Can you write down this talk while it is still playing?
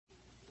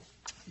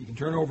You can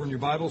turn over in your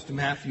Bibles to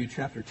Matthew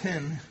chapter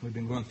 10. We've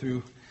been going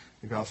through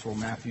the Gospel of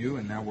Matthew,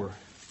 and now we're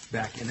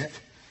back in it.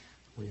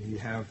 We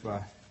have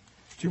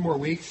 2 more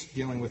weeks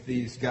dealing with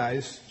these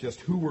guys,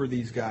 just who were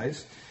these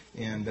guys.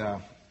 And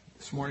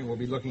this morning we'll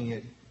be looking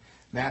at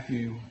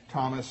Matthew,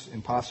 Thomas,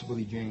 and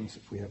possibly James,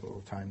 if we have a little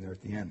time there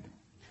at the end.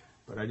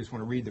 But I just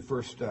want to read the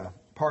first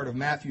part of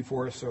Matthew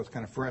for us so it's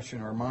kind of fresh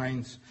in our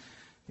minds.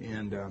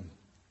 And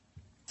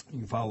you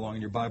can follow along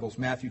in your Bibles.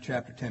 Matthew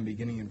chapter 10,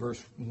 beginning in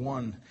verse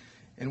 1.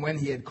 And when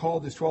he had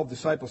called his 12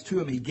 disciples to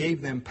him, he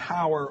gave them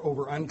power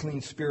over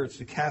unclean spirits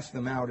to cast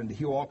them out and to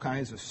heal all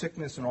kinds of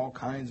sickness and all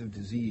kinds of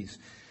disease.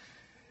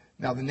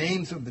 Now the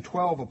names of the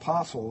 12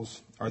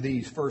 apostles are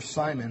these. First,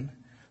 Simon,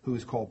 who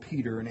is called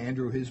Peter, and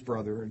Andrew his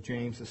brother, and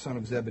James the son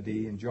of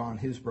Zebedee, and John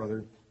his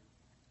brother,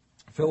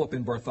 Philip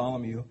and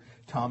Bartholomew,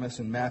 Thomas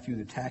and Matthew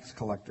the tax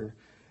collector,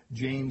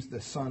 James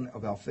the son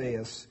of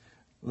Alphaeus,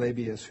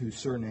 Lebbaeus, whose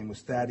surname was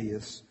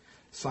Thaddeus,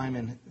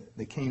 Simon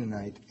the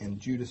Canaanite,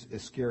 and Judas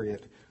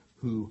Iscariot,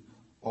 who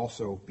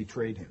also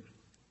betrayed him.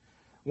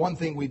 One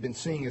thing we've been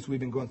seeing as we've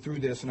been going through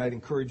this, and I'd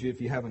encourage you,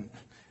 if you haven't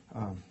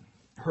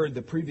heard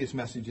the previous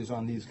messages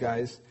on these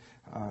guys,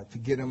 to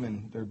get them,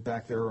 and they're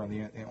back there on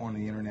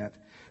the internet.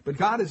 But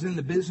God is in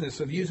the business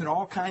of using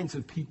all kinds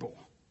of people.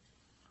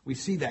 We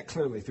see that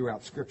clearly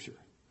throughout Scripture.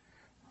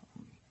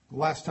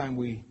 Last time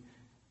we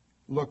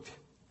looked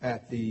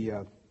at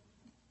the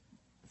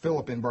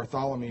Philip and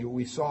Bartholomew,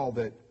 we saw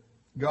that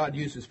God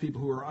uses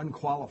people who are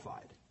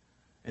unqualified.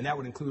 And that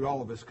would include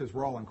all of us because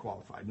we're all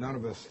unqualified. None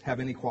of us have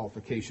any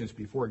qualifications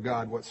before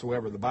God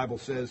whatsoever. The Bible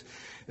says,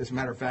 as a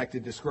matter of fact,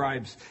 it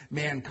describes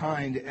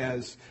mankind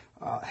as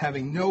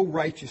having no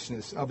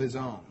righteousness of his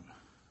own.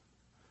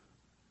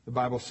 The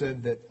Bible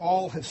said that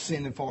all have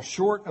sinned and fall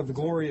short of the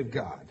glory of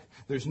God.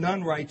 There's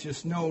none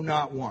righteous, no,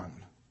 not one.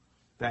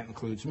 That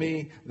includes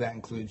me, that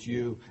includes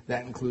you,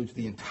 that includes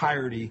the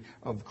entirety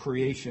of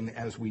creation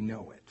as we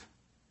know it.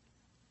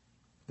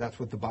 That's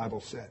what the Bible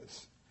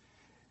says.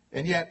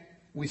 And yet,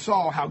 we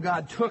saw how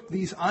God took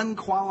these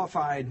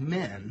unqualified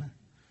men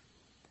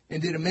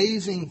and did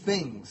amazing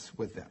things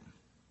with them.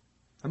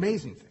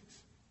 Amazing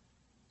things.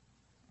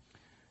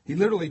 He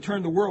literally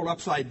turned the world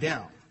upside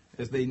down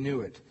as they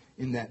knew it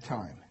in that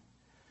time.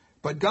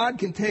 But God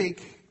can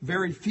take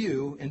very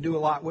few and do a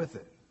lot with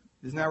it.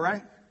 Isn't that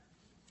right?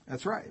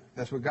 That's right.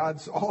 That's what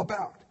God's all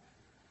about.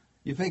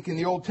 You think in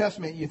the Old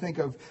Testament, you think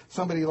of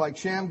somebody like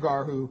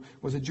Shamgar, who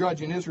was a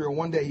judge in Israel.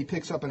 One day he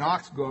picks up an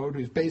ox goad,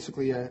 who's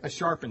basically a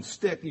sharpened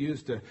stick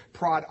used to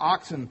prod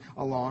oxen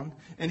along,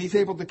 and he's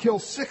able to kill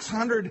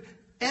 600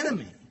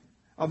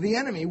 of the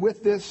enemy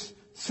with this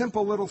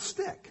simple little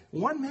stick.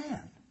 One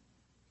man.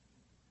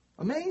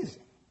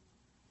 Amazing.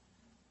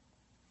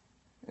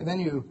 And then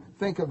you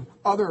think of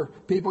other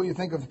people. You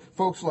think of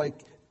folks like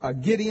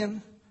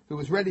Gideon, who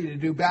was ready to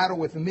do battle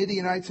with the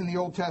Midianites in the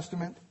Old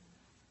Testament.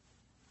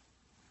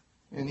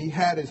 And he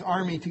had his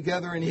army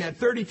together, and he had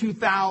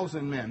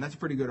 32,000 men. That's a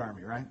pretty good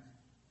army, right?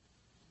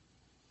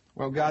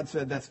 Well, God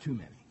said that's too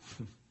many.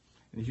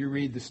 And as you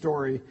read the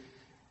story,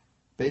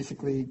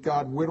 basically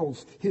God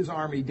whittles his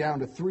army down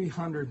to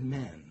 300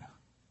 men.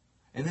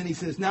 And then he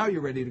says, now you're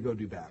ready to go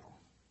do battle.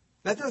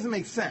 That doesn't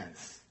make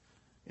sense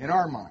in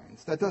our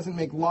minds. That doesn't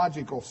make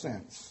logical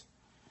sense.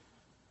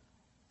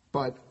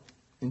 But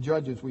in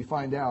Judges, we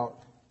find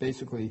out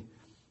basically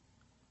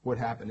what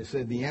happened. It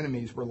said the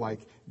enemies were like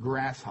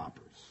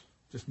grasshoppers.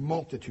 Just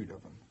multitude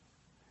of them.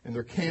 And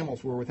their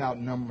camels were without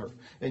number.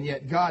 And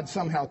yet God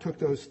somehow took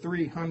those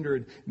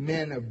 300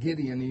 men of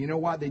Gideon. And you know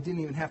what? They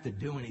didn't even have to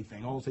do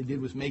anything. All they did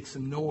was make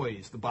some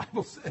noise, the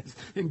Bible says.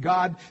 And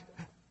God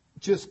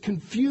just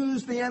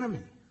confused the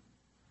enemy.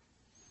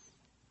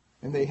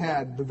 And they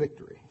had the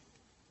victory.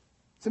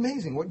 It's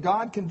amazing what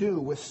God can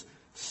do with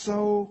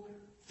so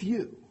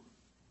few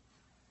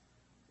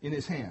in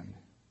his hand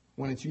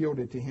when it's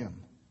yielded to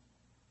him.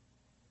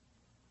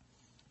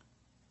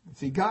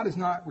 See, God is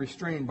not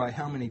restrained by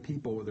how many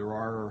people there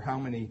are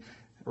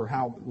or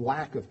how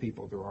lack of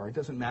people there are. It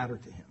doesn't matter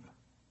to him.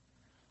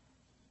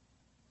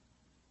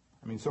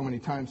 I mean, so many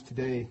times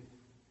today,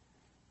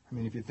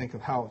 if you think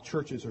of how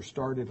churches are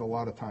started a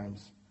lot of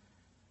times,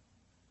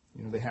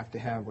 they have to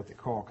have what they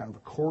call kind of a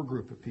core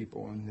group of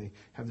people, and they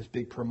have this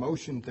big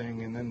promotion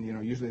thing, and then,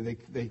 usually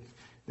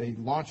they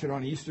launch it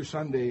on Easter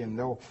Sunday, and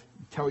they'll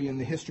tell you in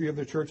the history of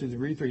the church as you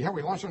read through,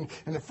 we launched on,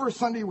 and the first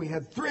Sunday we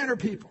had 300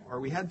 people,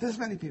 or we had this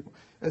many people,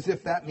 as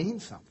if that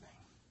means something.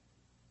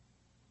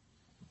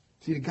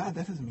 See, to God,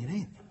 that doesn't mean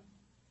anything.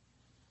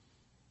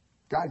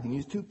 God can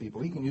use 2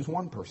 people. He can use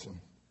 1 person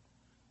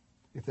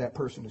if that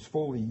person is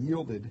fully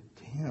yielded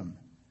to him.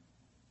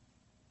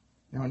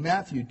 Now, in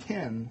Matthew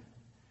 10,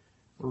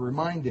 we're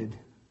reminded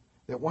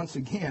that once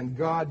again,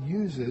 God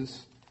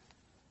uses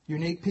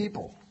unique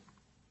people.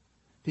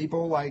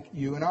 People like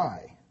you and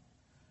I.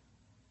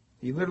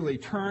 He literally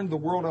turned the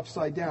world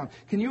upside down.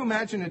 Can you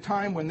imagine a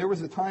time when there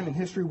was a time in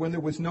history when there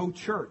was no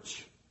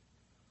church?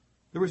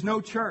 There was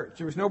no church.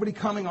 There was nobody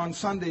coming on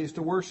Sundays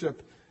to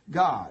worship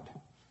God.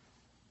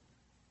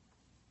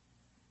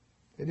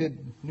 They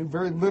knew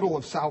very little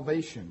of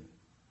salvation.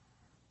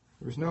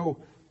 There was no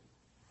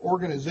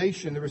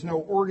organization, there was no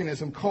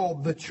organism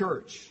called the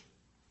church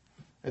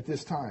at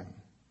this time.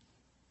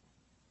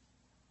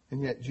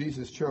 And yet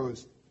Jesus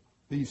chose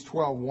these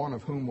 12, one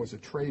of whom was a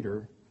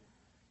traitor,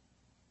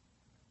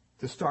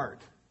 to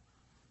start,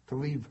 to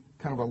leave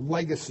kind of a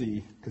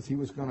legacy, because he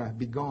was going to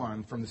be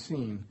gone from the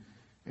scene,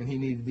 and he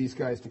needed these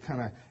guys to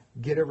kind of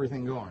get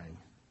everything going.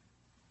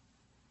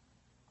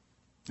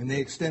 And they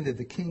extended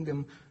the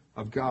kingdom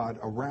of God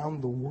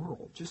around the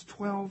world. Just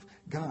 12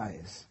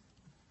 guys.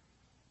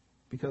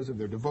 Because of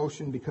their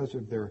devotion, because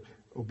of their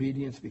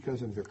obedience,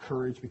 because of their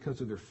courage, because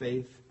of their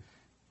faith,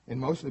 and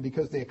mostly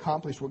because they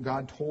accomplished what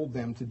God told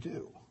them to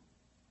do.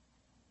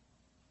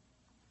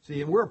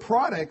 See, and we're a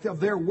product of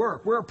their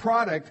work. We're a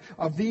product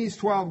of these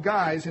 12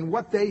 guys and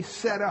what they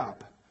set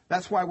up.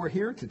 That's why we're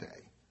here today.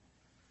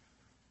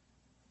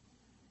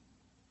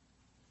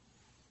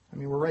 I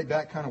mean, we're right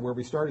back kind of where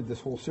we started this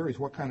whole series.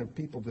 What kind of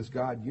people does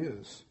God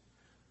use?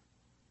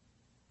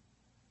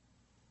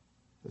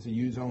 Does he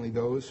use only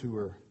those who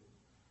are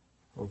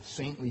of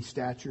saintly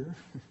stature?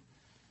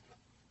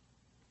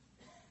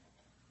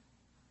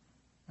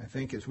 I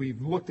think as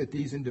we've looked at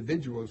these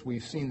individuals,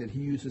 we've seen that he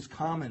uses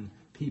common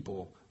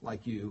people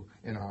like you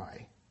and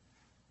I.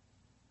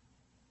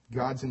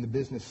 God's in the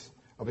business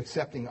of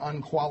accepting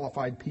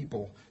unqualified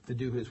people to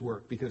do his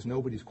work because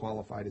nobody's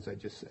qualified, as I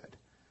just said.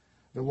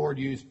 The Lord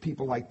used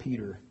people like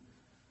Peter,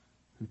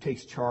 who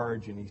takes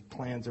charge and he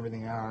plans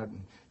everything out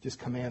and just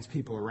commands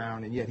people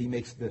around, and yet he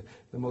makes the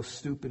most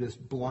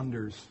stupidest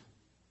blunders.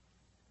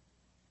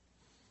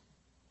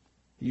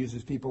 He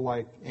uses people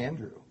like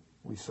Andrew,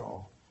 we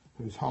saw,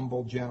 who's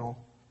humble,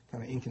 gentle,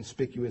 kind of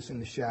inconspicuous in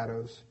the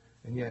shadows,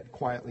 and yet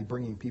quietly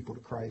bringing people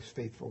to Christ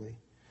faithfully.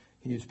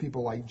 He used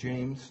people like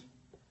James,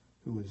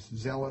 who was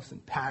zealous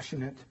and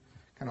passionate,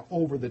 kind of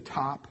over the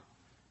top,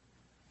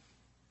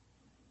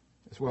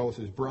 as well as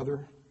his brother,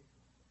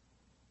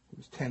 who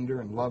was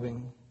tender and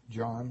loving,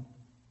 John.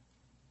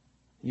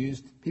 He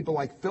used people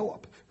like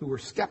Philip, who were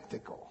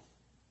skeptical.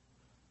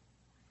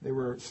 They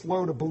were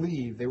slow to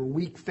believe. They were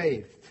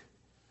weak-faithed.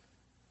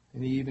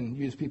 And he even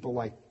used people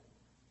like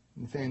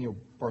Nathaniel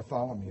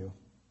Bartholomew,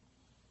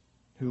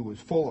 who was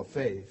full of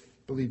faith,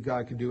 believed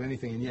God could do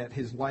anything, and yet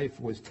his life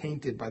was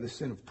tainted by the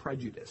sin of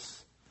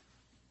prejudice.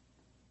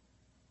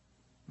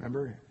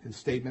 Remember his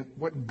statement,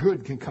 what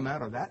good can come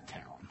out of that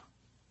town?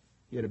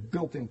 He had a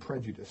built-in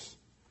prejudice.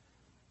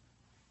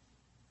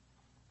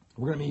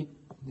 We're going to meet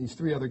these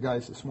three other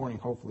guys this morning,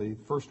 hopefully.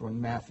 The first one,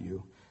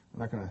 Matthew. I'm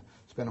not going to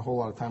spend a whole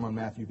lot of time on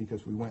Matthew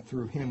because we went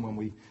through him when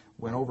we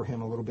went over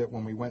him a little bit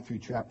when we went through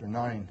chapter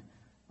 9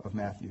 of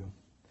Matthew.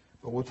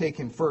 But we'll take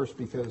him first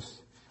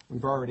because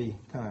we've already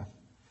kind of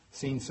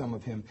seen some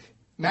of him.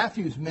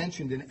 Matthew's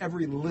mentioned in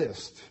every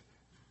list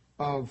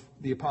of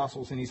the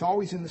apostles, and he's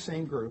always in the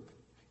same group.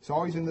 He's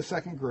always in the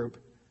second group.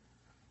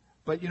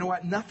 But you know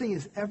what? Nothing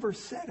is ever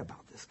said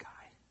about this guy.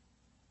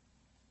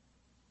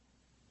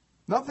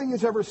 Nothing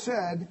is ever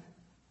said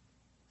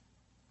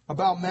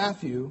about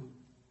Matthew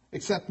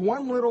except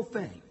one little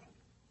thing.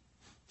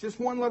 Just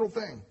one little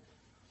thing.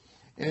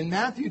 And in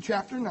Matthew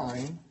chapter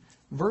 9,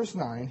 verse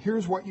 9,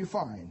 here's what you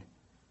find.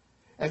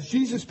 As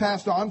Jesus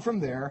passed on from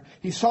there,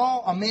 he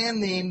saw a man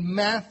named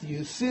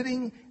Matthew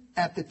sitting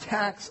at the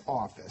tax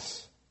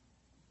office.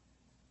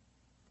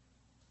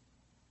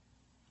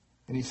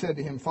 And he said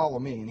to him, follow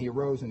me. And he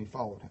arose and he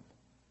followed him.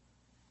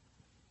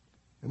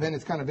 And then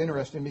it's kind of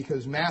interesting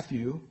because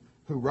Matthew,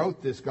 who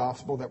wrote this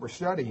gospel that we're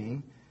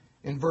studying,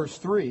 in verse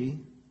 3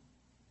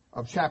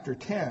 of chapter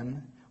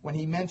 10, when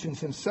he mentions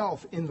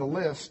himself in the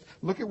list,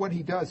 look at what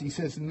he does. He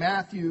says,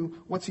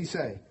 Matthew, what's he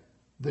say?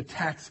 The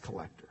tax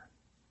collector.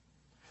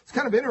 It's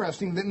kind of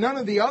interesting that none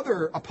of the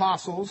other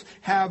apostles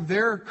have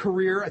their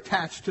career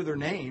attached to their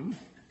name.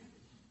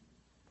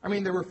 I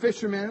mean, there were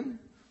fishermen,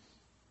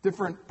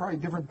 probably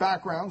different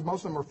backgrounds.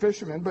 Most of them are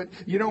fishermen, but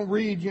you don't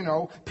read,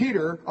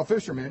 Peter, a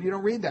fisherman. You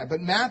don't read that. But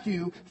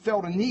Matthew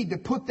felt a need to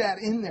put that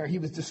in there. He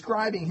was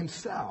describing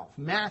himself.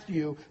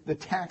 Matthew, the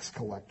tax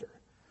collector.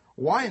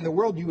 Why in the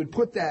world you would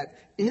put that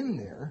in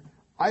there,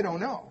 I don't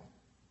know.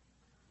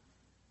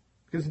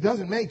 Because it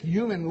doesn't make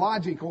human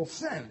logical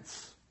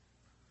sense.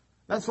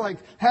 That's like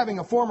having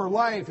a former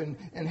life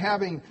and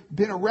having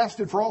been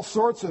arrested for all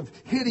sorts of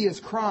hideous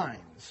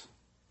crimes.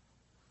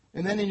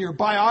 And then in your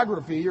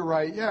biography, you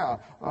write,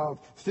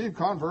 Steve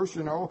Converse,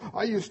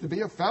 I used to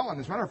be a felon.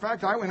 As a matter of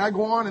fact, I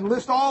go on and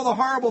list all the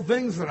horrible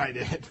things that I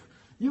did.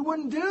 You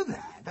wouldn't do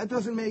that. That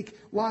doesn't make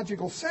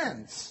logical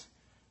sense.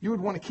 You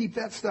would want to keep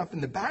that stuff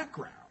in the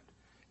background.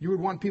 You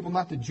would want people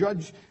not to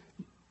judge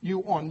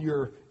you on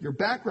your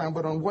background,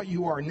 but on what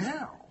you are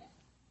now.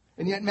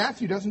 And yet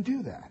Matthew doesn't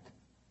do that.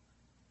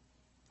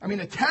 I mean,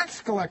 a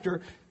tax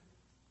collector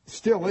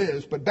still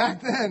is, but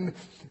back then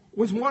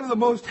was one of the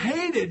most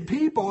hated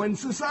people in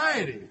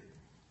society.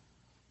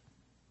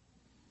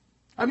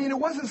 I mean, it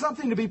wasn't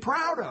something to be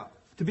proud of,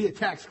 to be a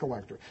tax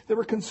collector. They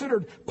were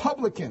considered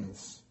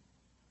publicans.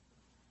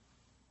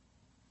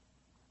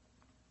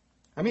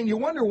 I mean, you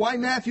wonder why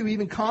Matthew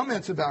even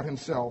comments about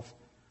himself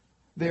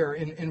there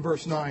in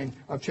verse 9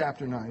 of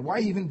chapter 9. Why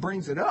he even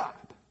brings it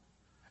up.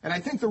 And I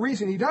think the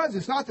reason he does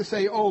is not to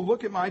say, oh,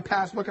 look at my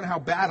past, look at how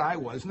bad I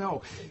was.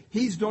 No,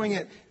 he's doing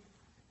it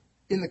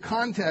in the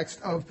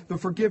context of the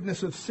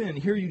forgiveness of sin.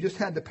 Here you just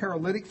had the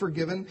paralytic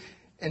forgiven,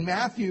 and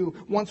Matthew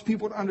wants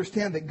people to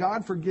understand that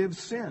God forgives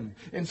sin.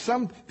 And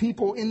some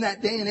people in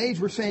that day and age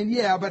were saying,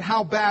 yeah, but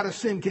how bad a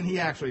sin can he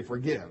actually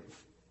forgive?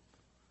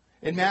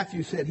 And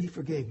Matthew said, he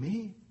forgave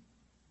me.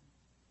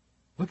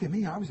 Look at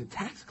me, I was a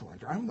tax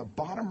collector. I'm the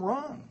bottom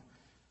rung.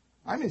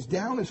 I'm as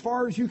down as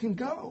far as you can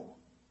go.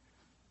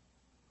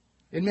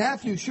 And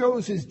Matthew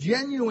shows his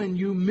genuine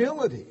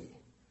humility,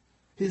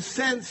 his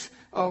sense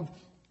of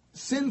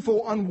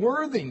sinful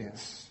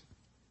unworthiness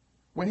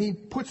when he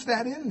puts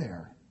that in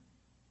there.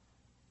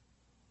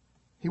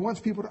 He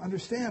wants people to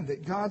understand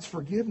that God's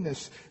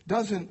forgiveness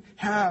doesn't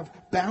have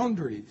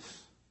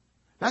boundaries.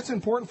 That's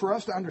important for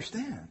us to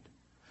understand.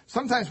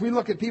 Sometimes we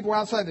look at people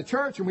outside the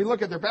church and we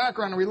look at their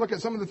background and we look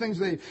at some of the things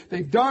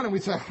they've done and we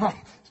say, oh,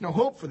 there's no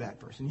hope for that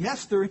person.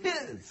 Yes, there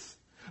is.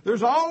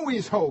 There's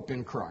always hope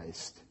in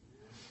Christ.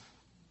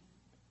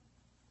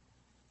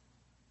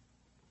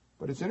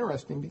 But it's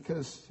interesting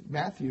because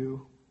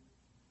Matthew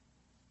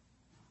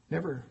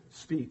never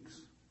speaks.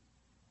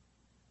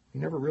 You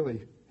never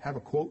really have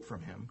a quote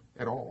from him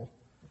at all.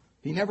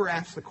 He never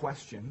asks the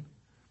question.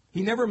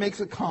 He never makes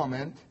a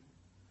comment.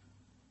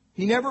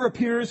 He never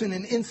appears in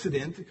an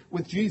incident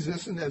with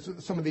Jesus, and as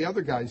some of the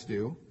other guys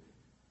do.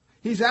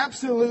 He's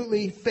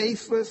absolutely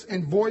faceless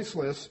and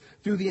voiceless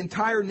through the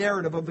entire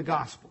narrative of the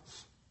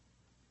Gospels.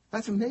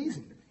 That's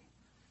amazing to me.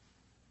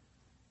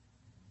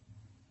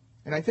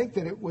 And I think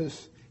that it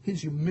was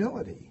his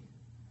humility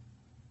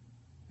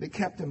that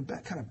kept him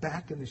kind of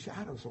back in the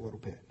shadows a little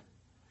bit.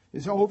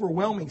 His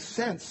overwhelming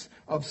sense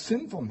of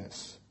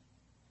sinfulness.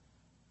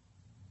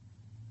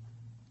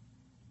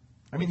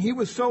 I mean, he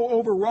was so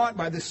overwrought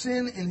by the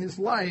sin in his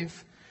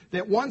life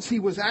that once he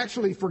was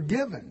actually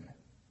forgiven,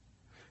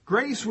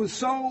 grace was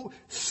so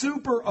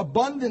super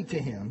abundant to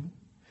him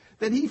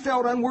that he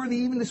felt unworthy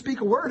even to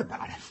speak a word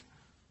about it.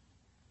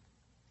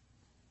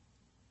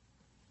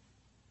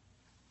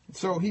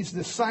 So he's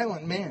this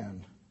silent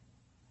man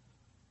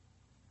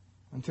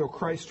until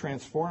Christ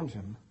transforms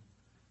him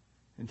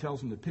and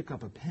tells him to pick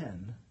up a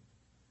pen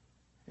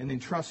and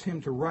entrusts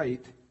him to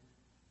write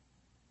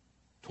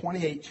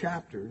 28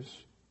 chapters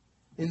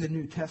in the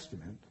New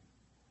Testament,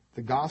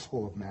 the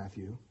Gospel of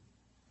Matthew,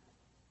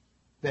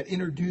 that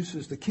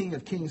introduces the King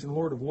of Kings and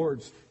Lord of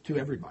Lords to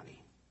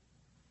everybody.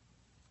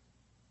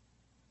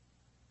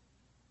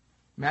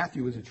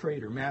 Matthew was a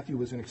traitor. Matthew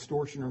was an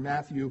extortioner.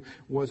 Matthew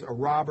was a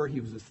robber. He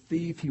was a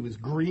thief. He was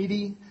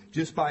greedy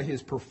just by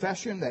his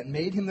profession that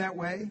made him that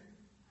way.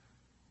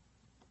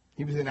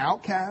 He was an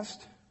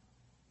outcast.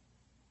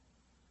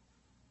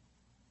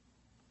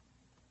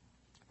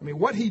 I mean,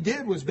 what he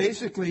did was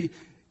basically,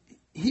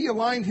 he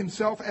aligned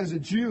himself as a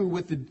Jew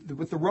with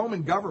the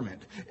Roman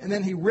government, and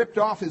then he ripped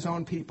off his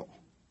own people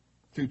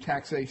through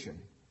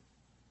taxation.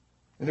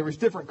 And there was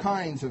different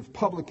kinds of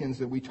publicans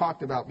that we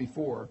talked about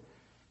before.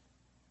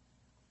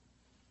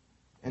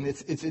 And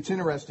it's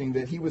interesting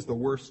that he was the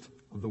worst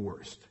of the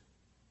worst.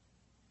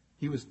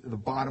 He was the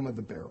bottom of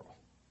the barrel.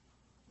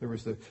 There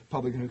was the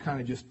publican who kind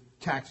of just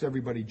taxed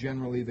everybody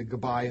generally, the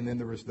Gabai, and then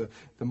there was the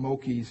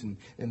Mokis, and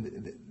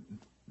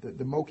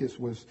the Mokis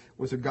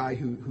was a guy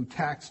who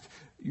taxed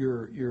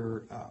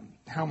your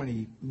how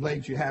many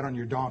legs you had on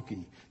your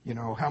donkey,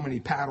 how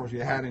many paddles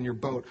you had in your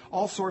boat,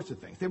 all sorts of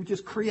things. They would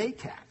just create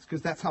tax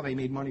because that's how they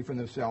made money for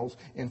themselves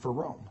and for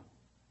Rome.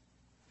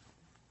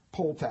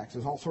 Poll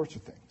taxes, all sorts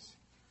of things.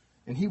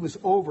 And he was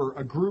over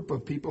a group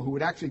of people who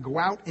would actually go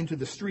out into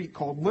the street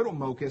called Little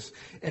Mokis,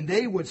 and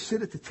they would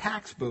sit at the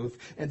tax booth,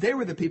 and they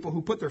were the people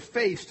who put their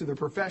face to their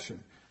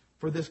profession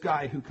for this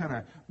guy who kind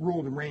of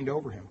ruled and reigned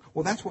over him.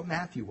 Well, that's what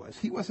Matthew was.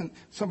 He wasn't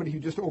somebody who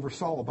just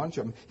oversaw a bunch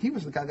of them. He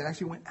was the guy that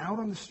actually went out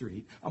on the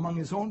street among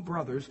his own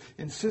brothers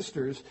and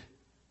sisters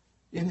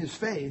in his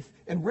faith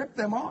and ripped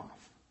them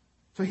off.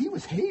 So he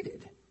was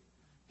hated.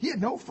 He had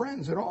no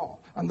friends at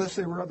all, unless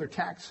they were other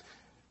tax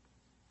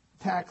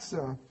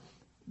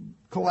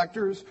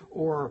collectors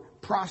or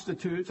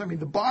prostitutes. I mean,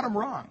 the bottom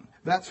rung.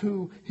 That's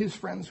who his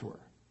friends were.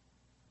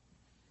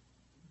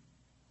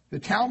 The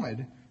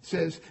Talmud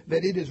says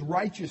that it is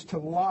righteous to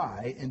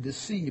lie and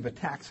deceive a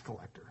tax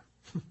collector.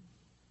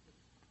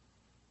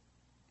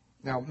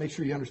 Now, make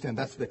sure you understand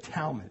that's the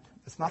Talmud.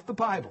 It's not the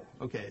Bible.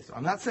 Okay, so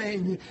I'm not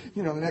saying,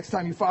 the next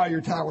time you file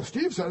your tax, well,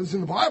 Steve says it's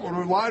in the Bible,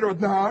 don't lie to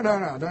it. No.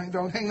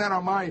 Don't hang that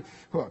on my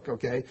hook,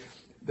 okay?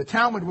 The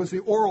Talmud was the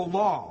oral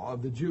law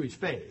of the Jewish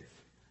faith.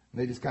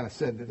 And they just kind of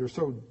said that they're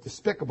so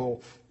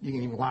despicable, you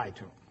can even lie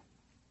to them.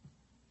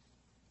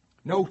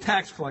 No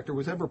tax collector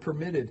was ever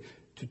permitted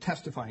to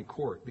testify in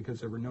court because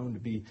they were known to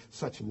be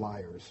such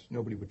liars.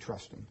 Nobody would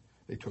trust them.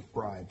 They took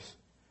bribes.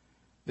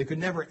 They could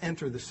never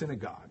enter the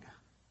synagogue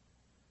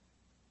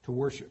to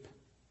worship.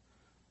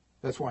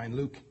 That's why in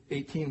Luke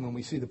 18, when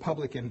we see the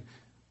publican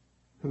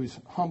who's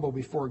humble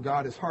before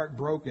God, his heart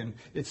broken,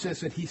 it says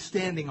that he's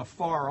standing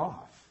afar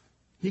off.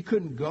 He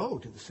couldn't go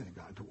to the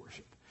synagogue to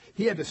worship.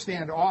 He had to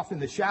stand off in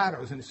the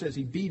shadows, and it says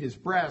he beat his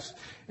breast,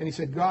 and he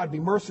said, God, be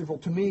merciful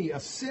to me, a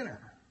sinner.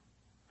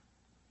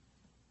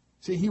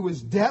 See, he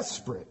was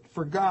desperate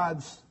for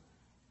God's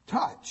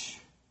touch.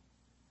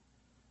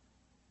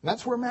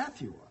 That's where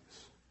Matthew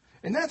was.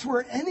 And that's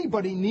where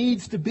anybody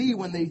needs to be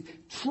when they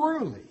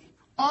truly,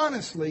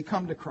 honestly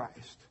come to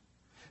Christ.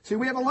 See,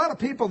 we have a lot of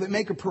people that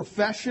make a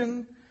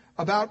profession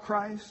about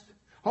Christ.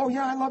 Oh,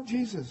 yeah, I love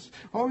Jesus.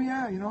 Oh,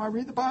 yeah, I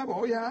read the Bible.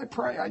 Oh, yeah, I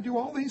pray. I do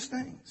all these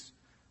things.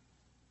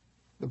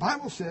 The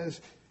Bible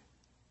says,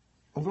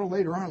 a little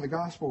later on in the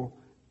Gospel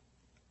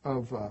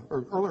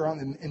or earlier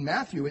on in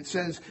Matthew, it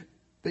says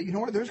that,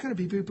 there's going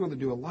to be people that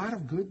do a lot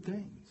of good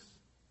things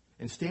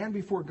and stand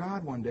before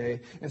God one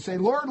day and say,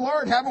 Lord,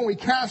 Lord, haven't we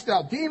cast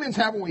out demons?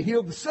 Haven't we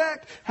healed the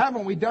sick?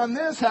 Haven't we done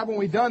this? Haven't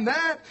we done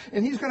that?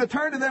 And he's going to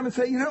turn to them and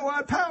say, you know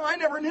what, pal, I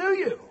never knew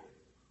you.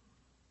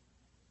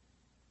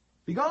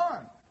 Be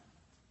gone.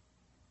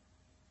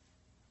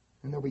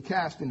 And they'll be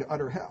cast into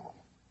utter hell,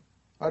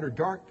 utter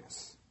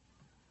darkness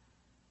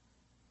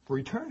for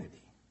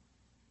eternity.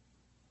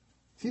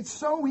 See, it's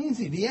so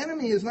easy. The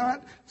enemy is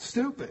not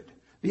stupid.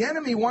 The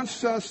enemy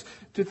wants us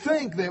to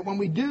think that when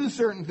we do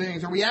certain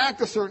things or we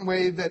act a certain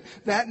way,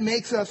 that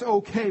makes us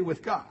okay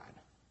with God.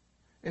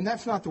 And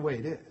that's not the way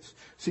it is.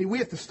 See, we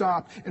have to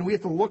stop and we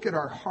have to look at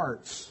our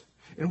hearts.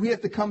 And we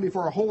have to come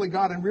before a holy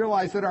God and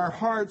realize that our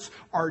hearts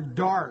are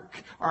dark.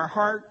 Our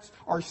hearts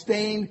are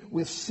stained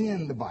with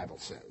sin, the Bible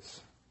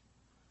says.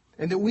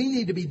 And that we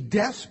need to be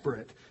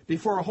desperate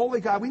before a holy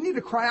God. We need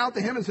to cry out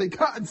to him and say,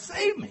 God,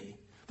 save me.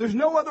 There's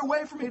no other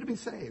way for me to be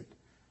saved.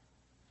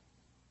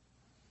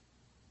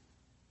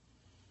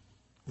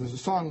 There's a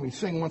song we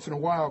sing once in a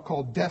while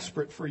called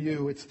Desperate for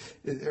You.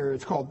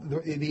 It's called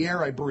The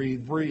Air I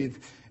Breathe.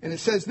 And it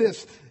says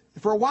this.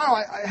 For a while,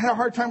 I had a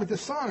hard time with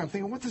this song. I'm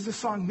thinking, what does this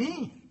song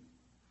mean?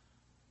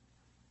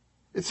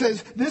 It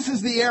says, this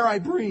is the air I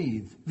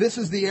breathe. This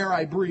is the air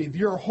I breathe.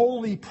 Your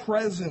holy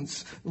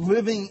presence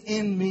living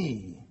in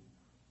me.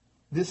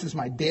 This is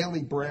my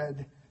daily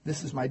bread.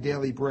 This is my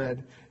daily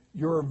bread.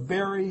 Your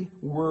very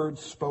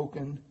words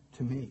spoken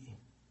to me.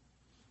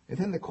 And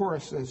then the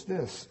chorus says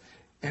this.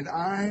 And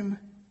I'm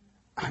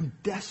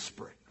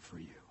desperate for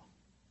you.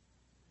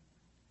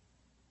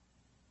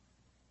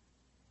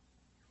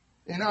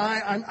 And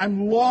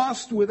I'm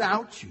lost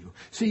without you.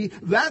 See,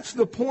 that's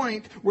the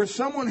point where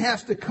someone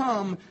has to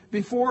come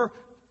before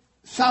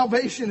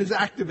salvation is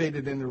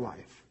activated in their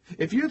life.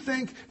 If you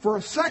think for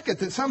a second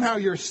that somehow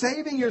you're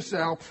saving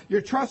yourself,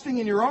 you're trusting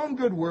in your own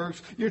good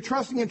works, you're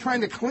trusting in trying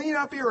to clean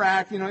up your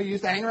act, you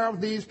used to hang around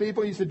with these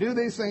people, you used to do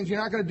these things,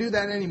 you're not going to do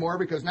that anymore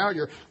because now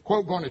you're,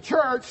 quote, going to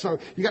church, so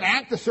you got to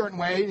act a certain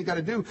way, you got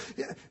to do,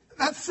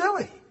 that's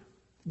silly.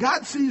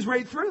 God sees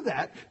right through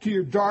that to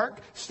your dark,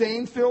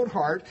 stain-filled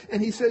heart,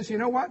 and he says, you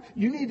know what?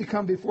 You need to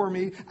come before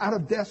me out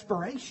of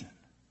desperation.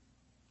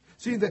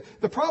 See,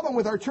 the problem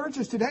with our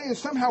churches today is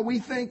somehow we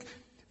think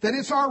that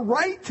it's our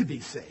right to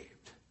be saved.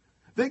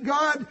 That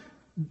God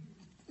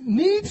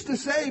needs to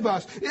save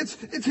us.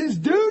 It's his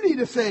duty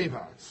to save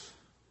us.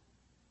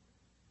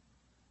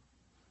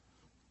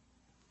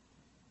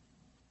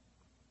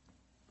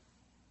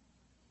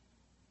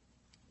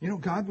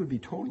 God would be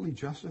totally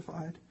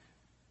justified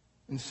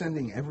in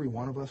sending every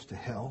one of us to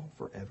hell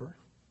forever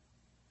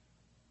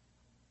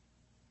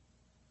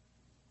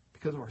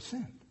because of our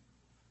sin.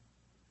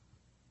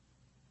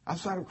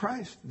 Outside of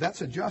Christ,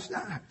 that's a just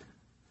act.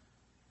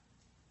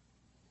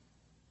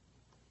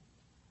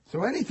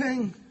 So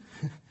anything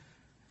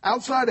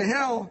outside of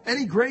hell,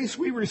 any grace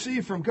we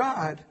receive from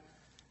God,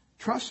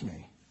 trust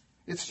me,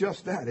 it's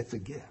just that. It's a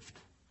gift.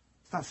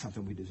 It's not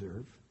something we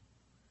deserve.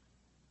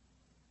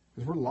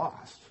 Because we're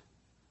lost.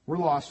 We're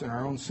lost in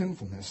our own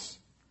sinfulness.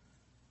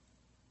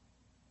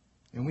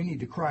 And we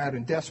need to cry out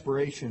in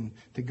desperation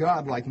to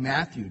God like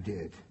Matthew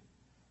did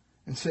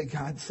and say,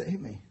 God, save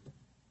me.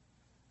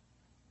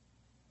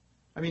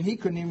 I mean, he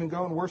couldn't even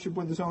go and worship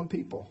with his own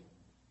people.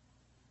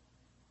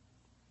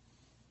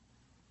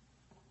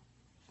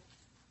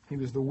 He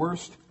was the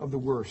worst of the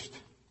worst.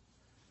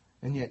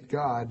 And yet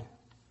God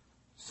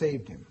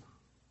saved him.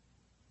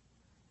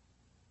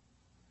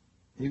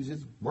 He was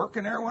just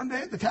working there one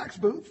day at the tax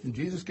booth, and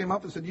Jesus came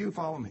up and said, you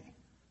follow me.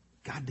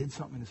 God did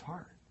something in his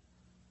heart.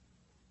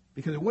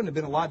 Because it wouldn't have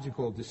been a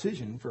logical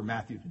decision for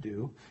Matthew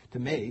to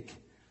make.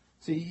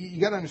 See,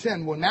 you got to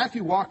understand, when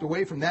Matthew walked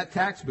away from that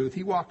tax booth,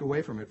 he walked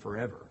away from it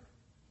forever.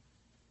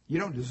 You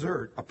don't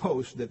desert a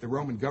post that the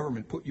Roman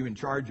government put you in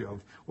charge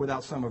of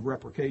without some of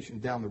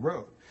repercussions down the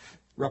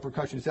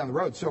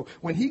road. So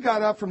when he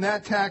got up from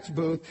that tax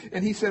booth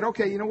and he said,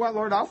 okay, you know what,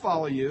 Lord, I'll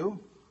follow you.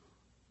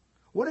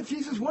 What if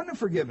Jesus wouldn't have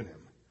forgiven him?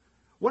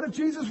 What if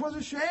Jesus was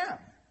a sham?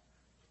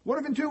 What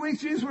if in 2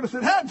 weeks Jesus would have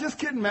said, just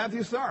kidding,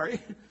 Matthew,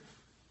 sorry.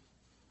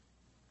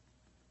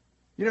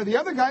 The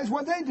other guys,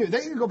 what they do?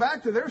 They go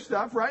back to their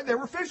stuff, right? They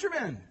were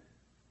fishermen.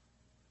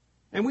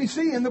 And we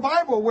see in the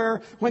Bible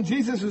where when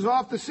Jesus is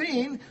off the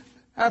scene,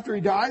 after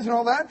he dies and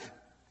all that,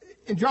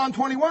 in John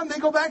 21, they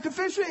go back to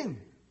fishing.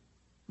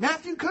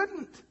 Matthew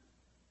couldn't.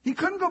 He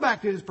couldn't go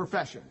back to his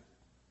profession.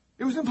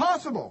 It was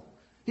impossible.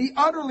 He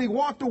utterly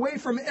walked away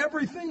from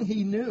everything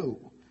he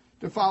knew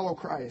to follow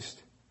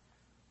Christ.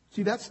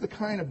 See, that's the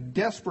kind of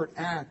desperate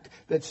act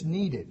that's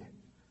needed.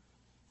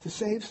 to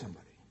save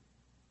somebody.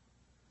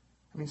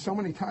 I mean, so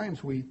many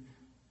times we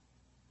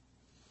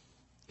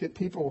get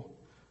people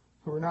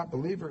who are not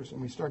believers and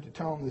we start to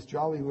tell them this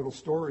jolly little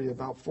story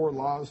about 4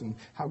 laws and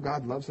how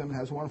God loves them and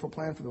has a wonderful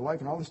plan for their life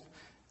and all this.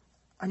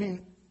 I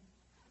mean,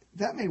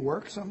 that may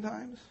work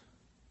sometimes,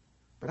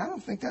 but I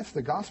don't think that's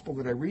the gospel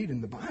that I read in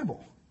the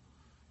Bible.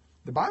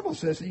 The Bible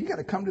says that you got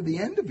to come to the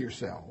end of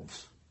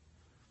yourselves.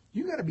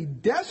 You got to be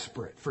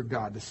desperate for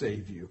God to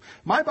save you.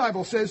 My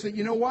Bible says that,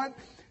 you know what?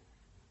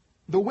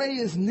 The way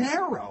is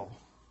narrow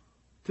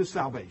to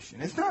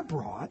salvation. It's not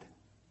broad.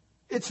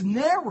 It's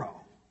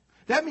narrow.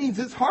 That means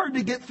it's hard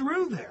to get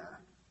through there.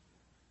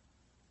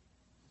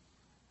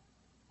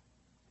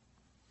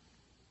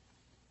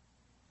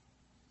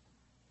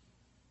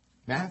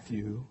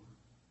 Matthew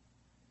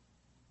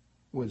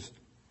was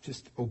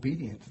just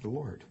obedient to the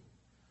Lord.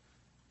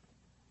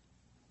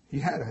 He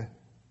had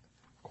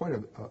quite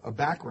a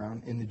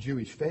background in the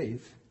Jewish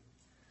faith.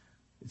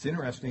 It's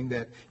interesting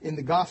that in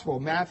the Gospel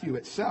of Matthew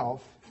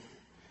itself,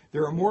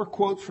 there are more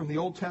quotes from the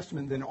Old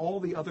Testament than all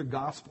the other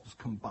Gospels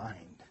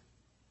combined.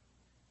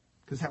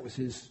 Because that was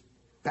his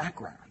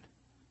background.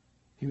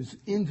 He was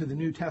into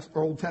the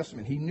Old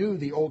Testament. He knew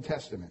the Old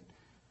Testament.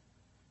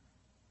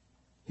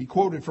 He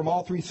quoted from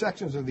all 3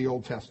 sections of the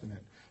Old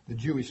Testament: the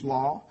Jewish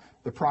law,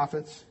 the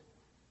prophets,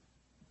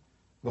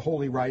 the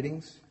holy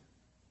writings.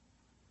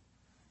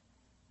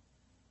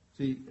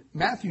 See,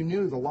 Matthew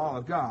knew the law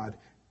of God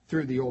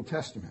through the Old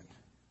Testament.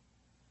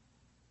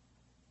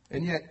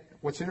 And yet,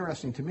 what's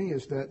interesting to me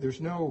is that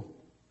there's no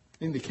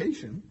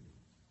indication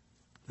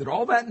that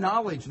all that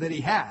knowledge that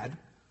he had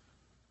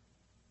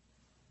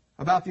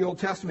about the Old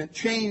Testament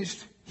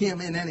changed him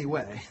in any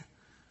way.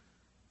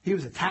 He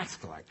was a tax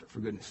collector, for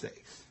goodness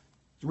sakes.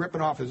 He was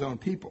ripping off his own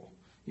people.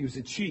 He was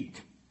a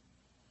cheat.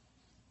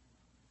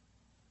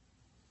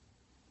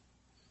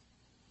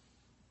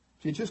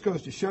 See, it just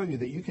goes to show you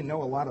that you can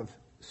know a lot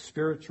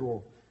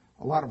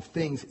of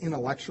things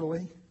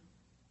intellectually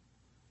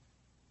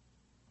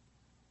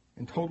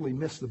and totally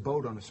miss the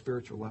boat on a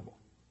spiritual level.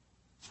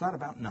 It's not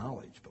about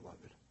knowledge, beloved.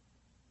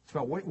 It's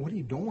about what are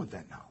you doing with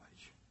that knowledge?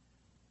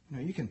 You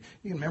know, you can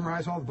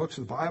memorize all the books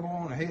of the Bible,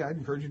 and hey, I'd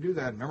encourage you to do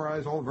that.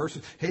 Memorize all the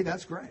verses. Hey,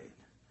 that's great.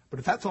 But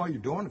if that's all you're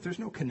doing, if there's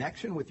no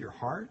connection with your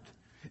heart,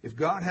 if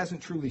God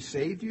hasn't truly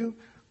saved you,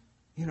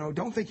 you know,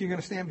 don't think you're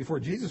going to stand before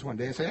Jesus one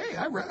day and say, hey,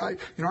 I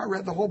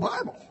read the whole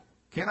Bible.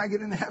 Can't I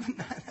get into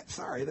heaven?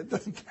 Sorry, that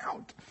doesn't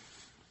count.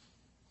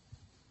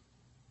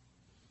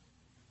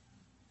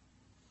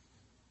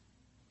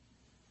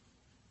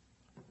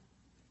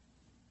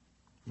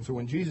 And so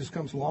when Jesus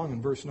comes along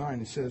in verse 9,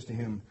 he says to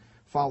him,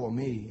 follow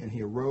me. And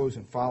he arose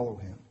and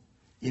followed him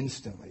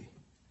instantly.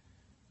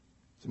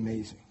 It's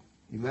amazing.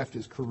 He left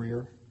his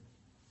career,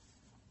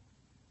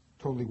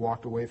 totally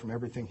walked away from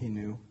everything he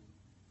knew.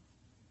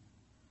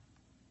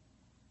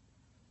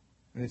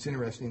 And it's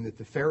interesting that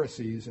the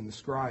Pharisees and the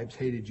scribes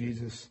hated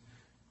Jesus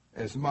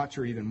as much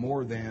or even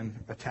more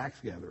than a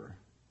tax gatherer.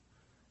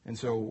 And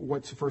so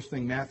what's the first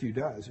thing Matthew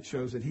does? It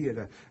shows that he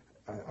had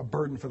a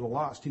burden for the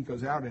lost. He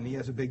goes out and he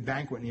has a big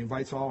banquet and he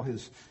invites all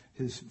his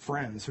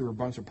friends, who are a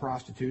bunch of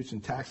prostitutes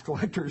and tax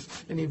collectors,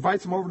 and he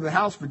invites them over to the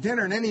house for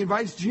dinner, and then he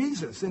invites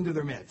Jesus into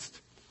their midst.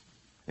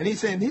 And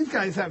he's saying, these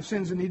guys have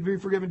sins that need to be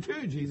forgiven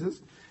too,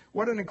 Jesus.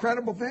 What an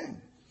incredible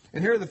thing.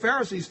 And here are the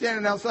Pharisees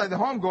standing outside the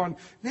home going,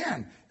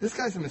 man, this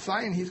guy's the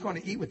Messiah and he's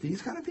going to eat with these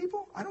kind of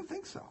people? I don't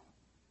think so.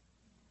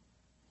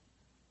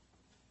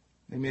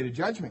 They made a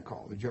judgment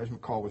call. The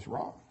judgment call was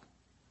wrong.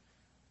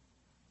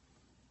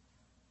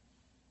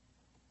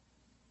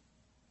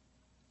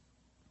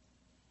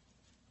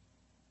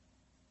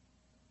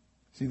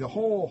 See, the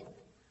whole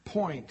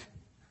point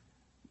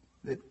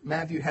that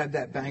Matthew had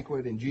that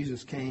banquet and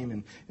Jesus came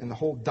and the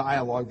whole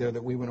dialogue there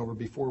that we went over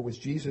before was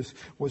Jesus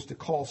was to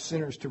call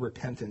sinners to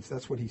repentance.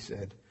 That's what he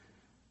said.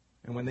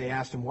 And when they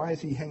asked him, why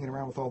is he hanging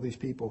around with all these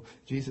people?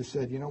 Jesus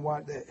said, you know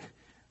what?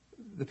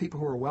 The people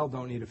who are well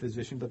don't need a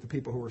physician, but the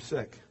people who are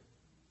sick.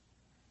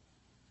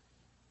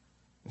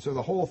 And so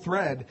the whole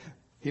thread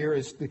here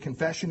is the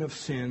confession of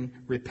sin,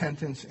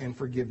 repentance, and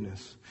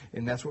forgiveness.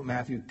 And that's what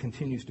Matthew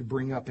continues to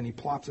bring up. And he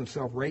plops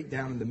himself right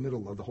down in the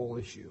middle of the whole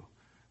issue.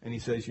 And he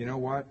says, you know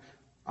what?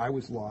 I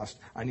was lost.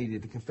 I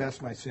needed to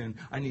confess my sin.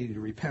 I needed to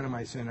repent of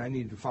my sin. I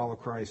needed to follow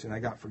Christ, and I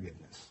got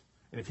forgiveness.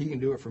 And if he can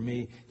do it for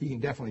me, he can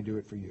definitely do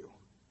it for you.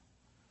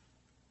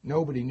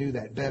 Nobody knew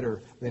that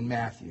better than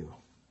Matthew,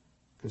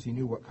 because he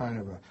knew what kind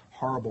of a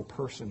horrible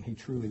person he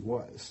truly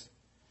was.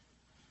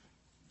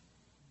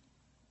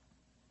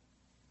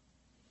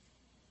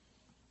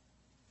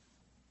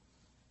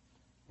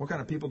 What kind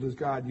of people does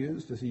God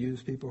use? Does he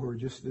use people who are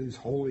just these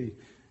holy,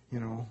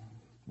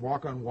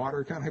 walk on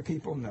water kind of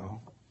people? No.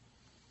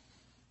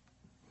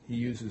 He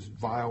uses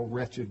vile,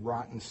 wretched,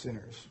 rotten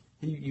sinners.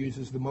 He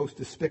uses the most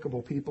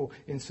despicable people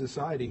in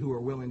society who are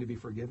willing to be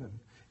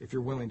forgiven. If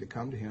you're willing to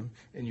come to him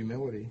in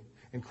humility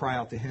and cry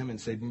out to him and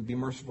say, be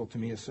merciful to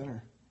me, a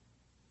sinner.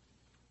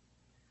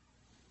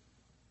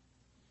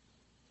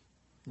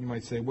 You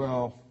might say,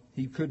 well,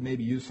 he could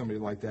maybe use somebody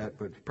like that,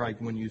 but probably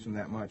wouldn't use them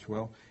that much.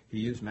 Well, he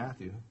used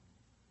Matthew.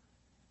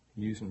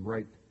 using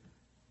right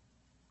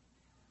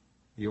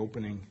the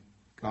opening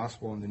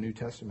gospel in the New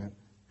Testament.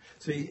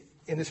 See,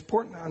 and it's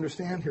important to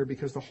understand here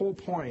because the whole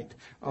point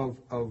of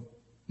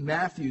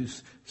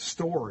Matthew's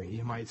story,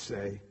 you might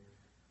say,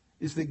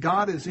 is that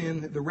God is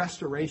in the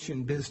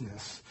restoration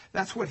business.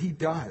 That's what he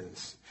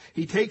does.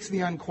 He takes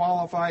the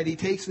unqualified, he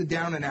takes the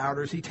down and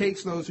outers, he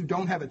takes those who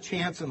don't have a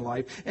chance in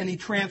life, and he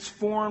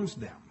transforms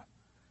them.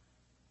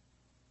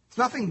 It's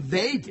nothing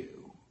they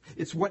do.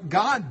 It's what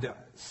God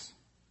does.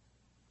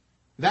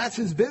 That's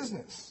his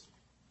business.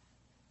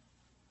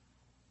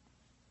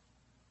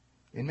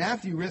 And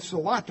Matthew risks a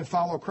lot to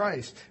follow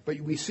Christ,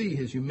 but we see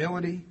his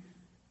humility.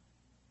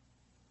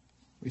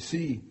 We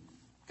see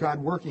God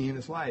working in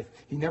his life.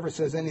 He never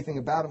says anything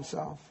about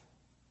himself.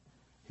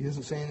 He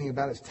doesn't say anything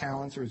about his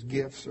talents or his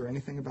gifts or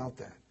anything about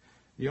that.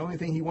 The only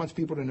thing he wants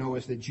people to know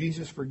is that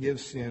Jesus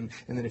forgives sin,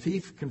 and that if he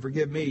can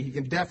forgive me, he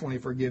can definitely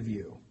forgive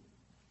you.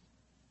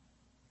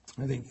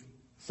 I think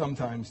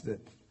sometimes that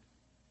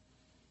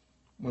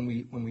when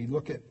we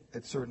look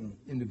at certain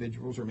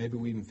individuals, or maybe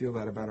we even feel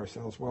that about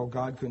ourselves, well,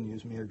 God couldn't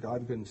use me or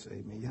God couldn't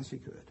save me. Yes, he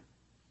could.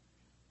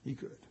 He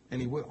could.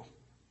 And he will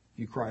if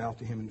you cry out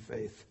to him in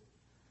faith.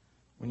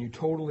 When you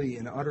totally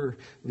and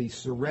utterly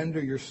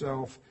surrender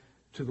yourself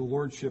to the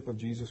lordship of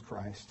Jesus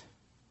Christ,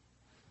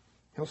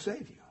 he'll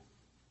save you.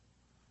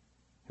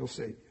 He'll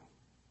save you.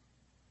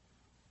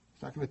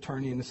 He's not going to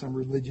turn you into some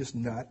religious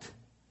nut.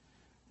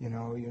 You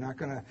know, you're not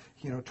going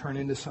to, turn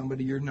into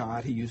somebody you're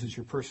not. He uses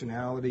your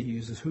personality. He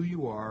uses who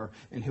you are,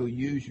 and he'll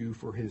use you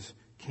for his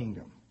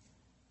kingdom.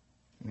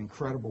 An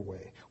incredible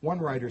way. One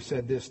writer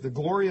said this: the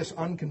glorious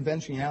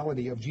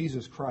unconventionality of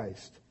Jesus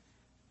Christ.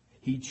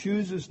 He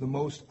chooses the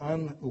most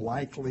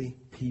unlikely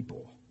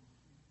people.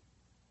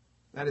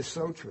 That is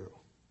so true.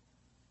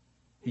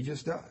 He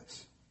just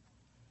does.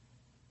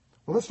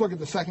 Well, let's look at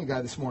the second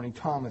guy this morning.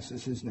 Thomas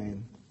is his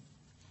name.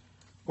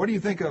 What do you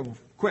think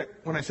of, quick,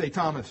 when I say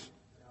Thomas?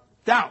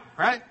 Doubt,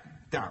 right?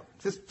 Doubt.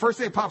 Just first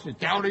thing that pops in,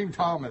 doubting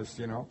Thomas,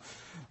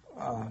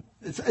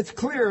 It's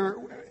clear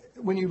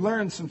when you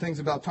learn some things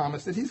about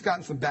Thomas that he's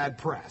gotten some bad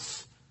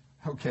press.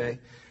 Okay?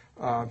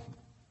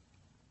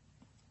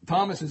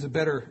 Thomas is a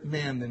better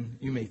man than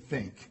you may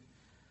think.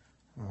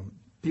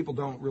 People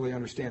don't really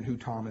understand who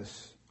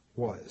Thomas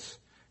was.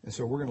 And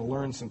so we're going to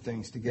learn some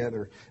things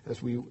together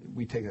as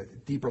we take a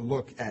deeper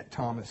look at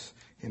Thomas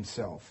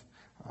himself.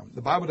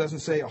 The Bible doesn't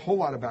say a whole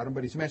lot about him,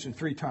 but he's mentioned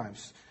 3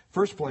 times.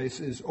 First place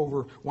is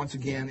over, once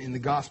again, in the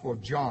Gospel of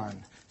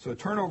John. So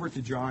turn over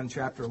to John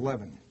chapter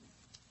 11.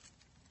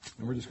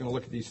 And we're just going to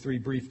look at these 3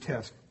 brief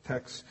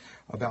texts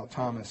about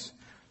Thomas.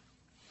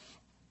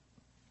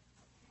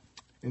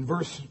 In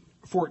verse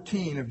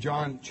 14 of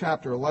John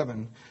chapter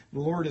 11, the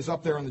Lord is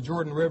up there on the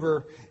Jordan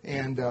River,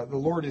 and the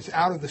Lord is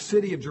out of the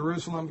city of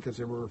Jerusalem because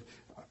they were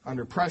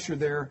under pressure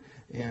there,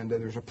 and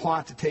there's a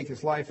plot to take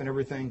his life and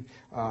everything.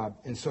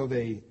 And so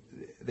they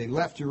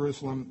left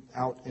Jerusalem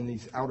out in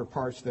these outer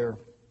parts there.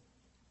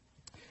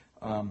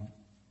 And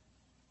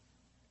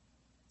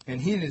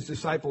he and his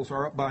disciples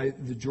are up by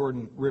the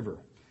Jordan River.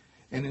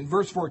 And in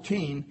verse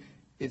 14,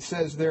 it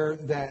says there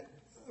that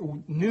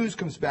news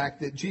comes back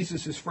that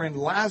Jesus' friend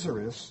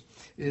Lazarus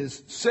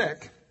is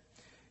sick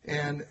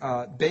and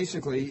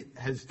basically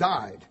has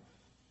died.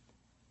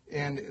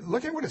 And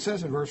look at what it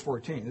says in verse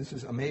 14. This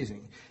is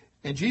amazing.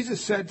 And Jesus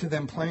said to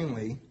them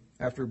plainly,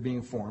 after being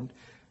informed,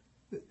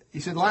 he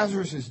said,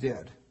 Lazarus is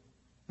dead.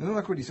 And then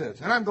look what he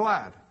says. And I'm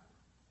glad.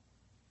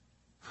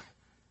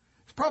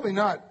 It's probably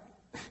not,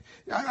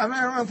 I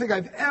don't think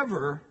I've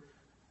ever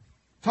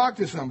talked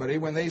to somebody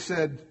when they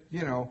said,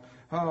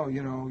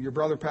 your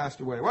brother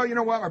passed away. Well, you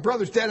know what? My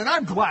brother's dead and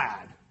I'm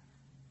glad.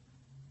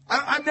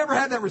 I've never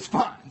had that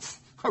response.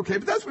 Okay,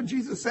 but that's what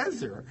Jesus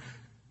says here.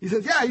 He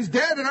says, yeah, he's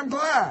dead and I'm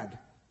glad.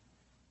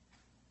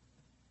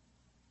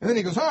 And then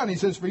he goes on, he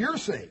says, for your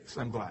sakes,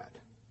 I'm glad.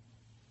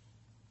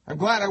 I'm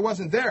glad I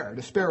wasn't there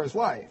to spare his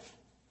life.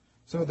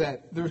 So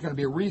that there's going to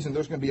be a reason,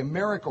 there's going to be a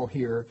miracle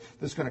here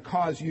that's going to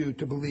cause you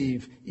to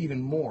believe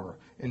even more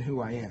in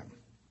who I am.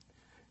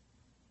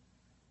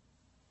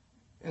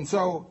 And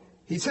so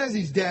he says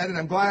he's dead, and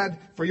I'm glad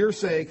for your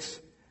sakes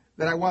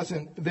that I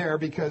wasn't there,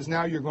 because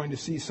now you're going to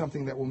see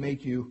something that will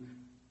make you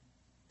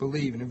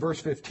believe. And in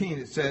verse 15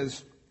 it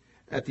says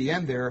at the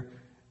end there,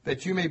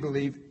 that you may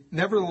believe,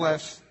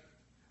 nevertheless,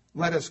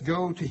 let us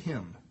go to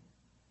him.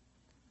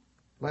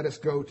 Let us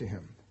go to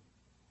him.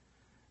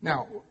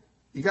 Now,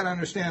 you got to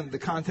understand the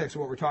context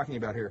of what we're talking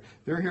about here.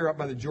 They're here up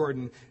by the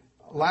Jordan.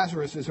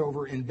 Lazarus is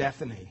over in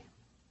Bethany.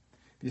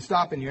 If you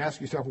stop and you ask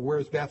yourself, well,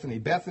 where's Bethany?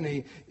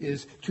 Bethany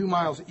is 2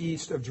 miles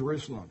east of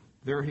Jerusalem.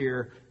 They're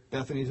here.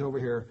 Bethany's over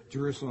here.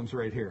 Jerusalem's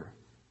right here.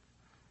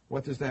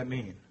 What does that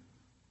mean?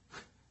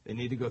 They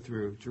need to go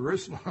through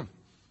Jerusalem.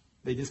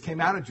 They just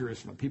came out of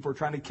Jerusalem. People are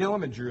trying to kill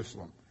them in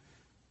Jerusalem.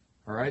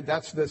 All right,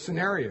 that's the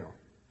scenario.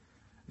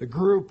 The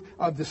group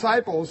of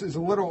disciples is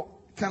a little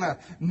kind of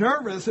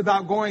nervous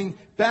about going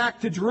back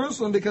to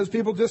Jerusalem because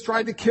people just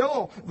tried to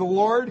kill the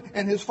Lord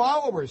and his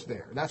followers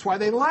there. That's why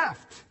they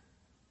left.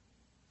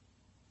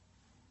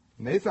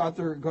 And they thought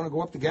they were going to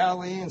go up to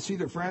Galilee and see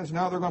their friends.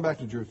 Now they're going back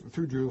to Jerusalem,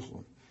 through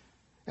Jerusalem.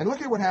 And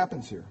look at what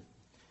happens here.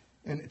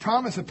 And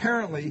Thomas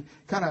apparently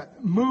kind of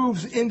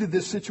moves into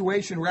this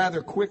situation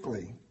rather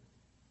quickly.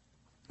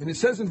 And it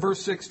says in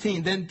verse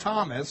 16, then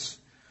Thomas,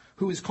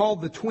 who is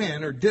called the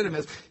twin, or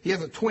Didymus, he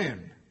has a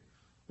twin.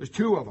 There's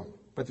two of them,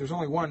 but there's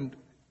only one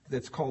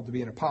that's called to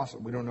be an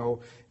apostle. We don't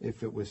know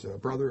if it was a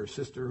brother or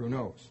sister, who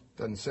knows?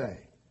 Doesn't say.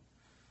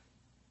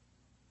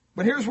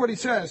 But here's what he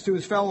says to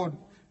his fellow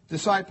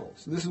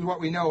disciples. This is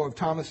what we know of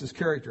Thomas's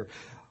character.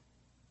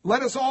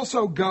 Let us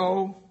also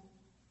go,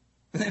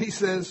 and then he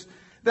says,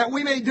 that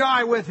we may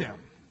die with him.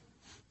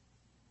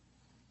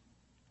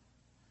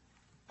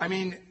 I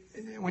mean,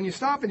 when you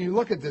stop and you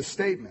look at this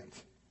statement,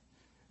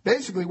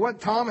 basically what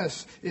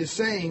Thomas is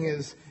saying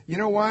is, you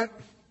know what?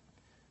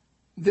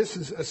 This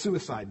is a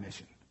suicide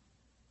mission.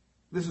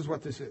 This is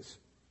what this is.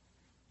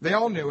 They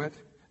all knew it.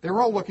 They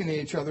were all looking at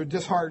each other,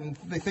 disheartened.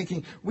 They're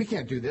thinking, we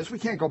can't do this. We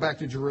can't go back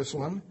to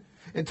Jerusalem.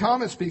 And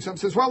Thomas speaks up and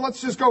says, well,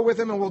 let's just go with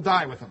him and we'll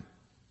die with him.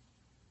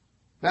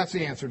 That's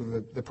the answer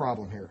to the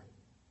problem here.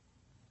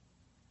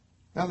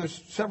 Now,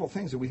 there's several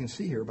things that we can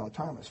see here about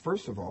Thomas.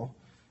 First of all,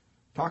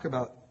 talk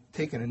about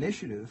taking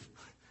initiative.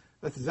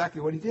 That's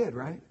exactly what he did,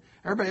 right?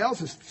 Everybody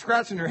else is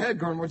scratching their head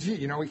going, well,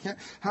 gee, we can't,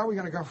 how are we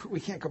going to go? We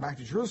can't go back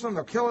to Jerusalem.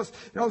 They'll kill us.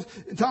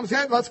 And Thomas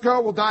said, hey, let's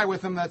go. We'll die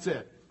with them. That's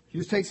it. He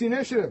just takes the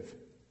initiative.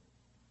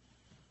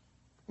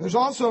 There's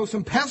also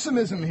some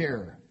pessimism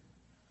here.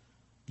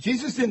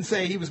 Jesus didn't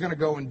say he was going to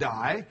go and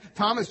die.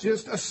 Thomas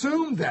just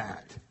assumed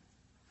that.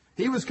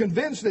 He was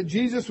convinced that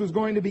Jesus was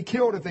going to be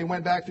killed if they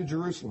went back to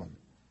Jerusalem.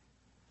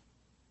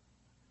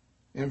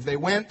 And if they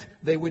went,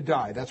 they would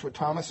die. That's what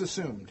Thomas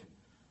assumed.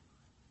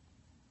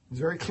 It's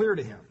very clear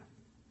to him.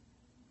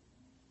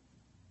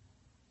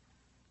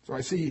 So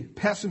I see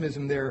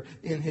pessimism there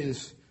in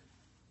his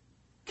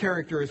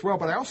character as well,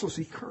 but I also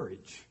see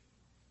courage.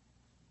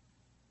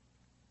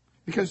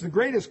 Because the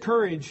greatest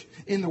courage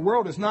in the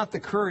world is not the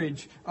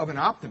courage of an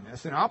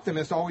optimist. An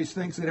optimist always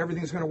thinks that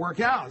everything's going to work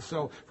out.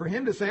 So for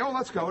him to say, oh,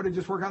 let's go, to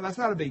just work out, that's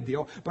not a big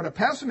deal. But a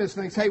pessimist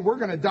thinks, hey, we're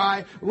going to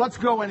die, let's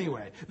go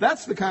anyway.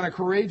 That's the kind of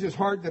courageous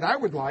heart that I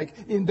would like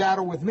in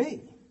battle with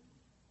me.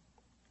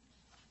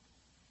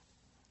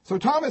 So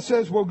Thomas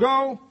says, we'll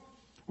go,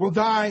 we'll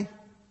die,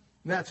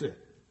 and that's it.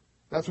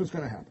 That's what's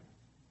going to happen.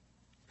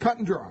 Cut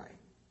and dry.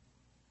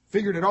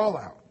 Figured it all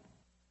out.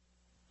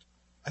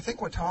 I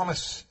think what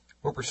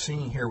we're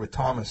seeing here with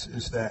Thomas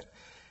is that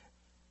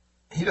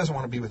he doesn't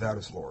want to be without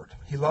his Lord.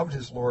 He loved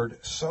his Lord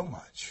so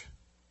much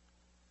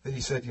that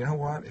he said, you know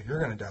what? If you're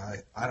going to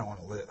die, I don't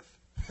want to live.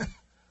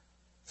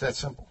 It's that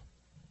simple.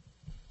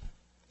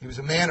 He was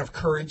a man of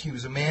courage. He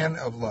was a man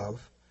of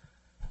love.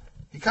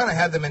 He kind of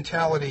had the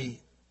mentality,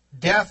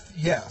 death,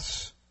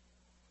 yes.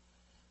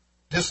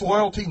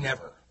 Disloyalty,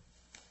 never.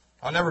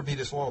 I'll never be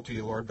disloyal to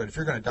you, Lord, but if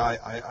you're going to die,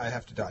 I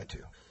have to die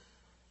too.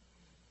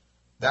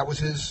 That was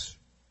his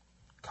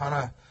kind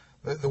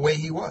of the way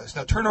he was.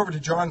 Now turn over to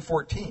John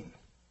 14.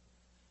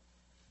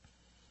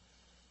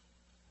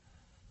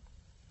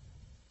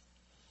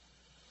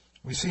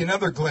 We see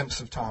another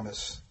glimpse of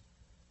Thomas.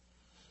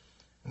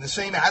 And the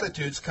same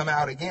attitudes come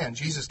out again.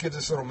 Jesus gives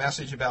this little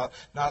message about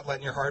not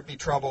letting your heart be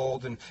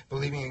troubled and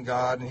believing in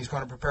God, and he's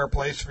going to prepare a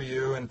place for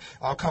you, and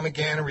I'll come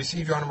again and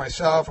receive you unto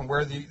myself, and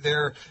where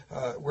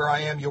I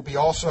am, you'll be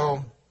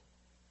also.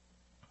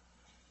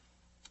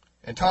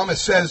 And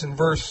Thomas says in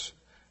verse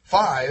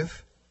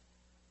 5,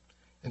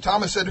 and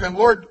Thomas said to him,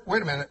 Lord,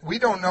 wait a minute, we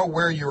don't know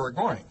where you are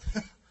going,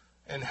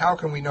 and how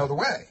can we know the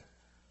way?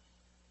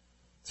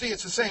 See,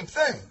 it's the same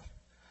thing.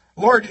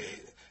 Lord,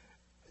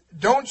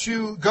 don't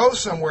you go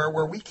somewhere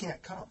where we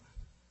can't come.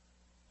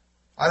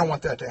 I don't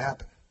want that to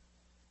happen.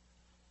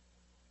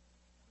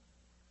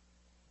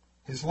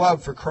 His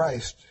love for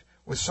Christ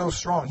was so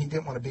strong, he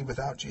didn't want to be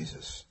without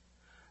Jesus.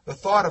 The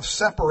thought of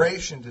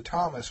separation to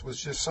Thomas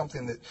was just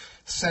something that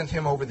sent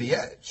him over the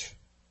edge.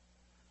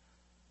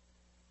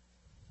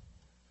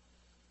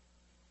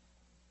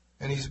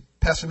 And he's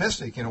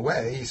pessimistic in a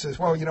way. He says,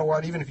 well, you know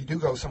what, even if you do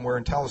go somewhere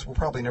and tell us, we'll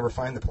probably never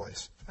find the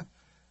place.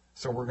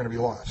 So we're going to be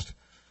lost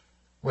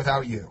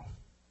without you.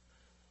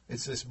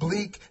 It's this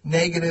bleak,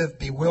 negative,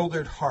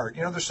 bewildered heart.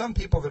 You know, there's some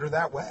people that are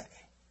that way.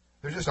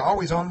 They're just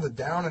always on the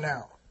down and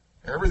out.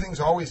 Everything's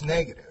always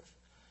negative.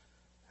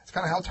 That's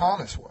kind of how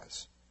Thomas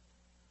was.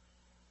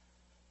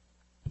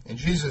 And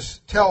Jesus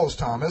tells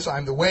Thomas,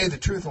 I'm the way, the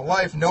truth, and the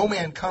life. No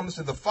man comes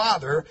to the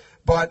Father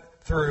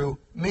but through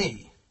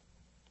me.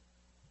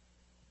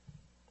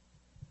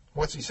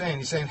 What's he saying?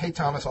 He's saying, hey,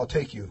 Thomas, I'll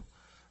take you.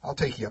 I'll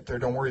take you up there.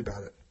 Don't worry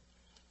about it.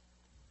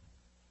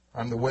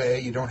 I'm the way.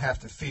 You don't have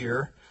to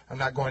fear. I'm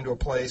not going to a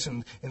place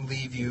and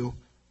leave you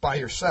by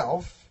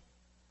yourself.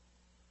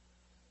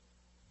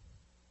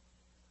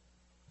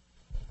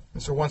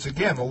 And so once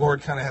again, the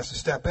Lord kind of has to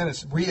step in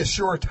and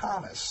reassure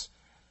Thomas.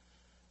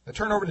 Now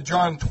turn over to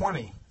John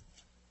 20.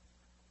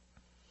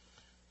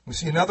 We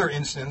see another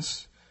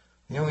instance,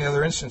 the only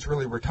other instance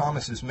really where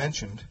Thomas is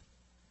mentioned.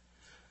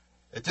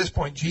 At this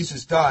point,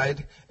 Jesus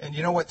died, and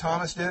you know what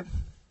Thomas did?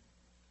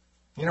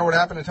 You know what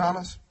happened to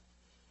Thomas?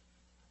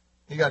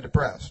 He got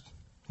depressed.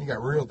 He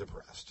got real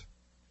depressed.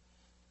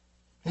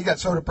 He got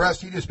so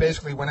depressed, he just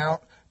basically went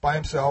out by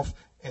himself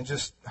and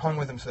just hung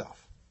with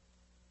himself.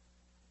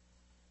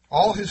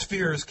 All his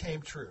fears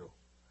came true.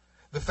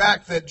 The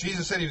fact that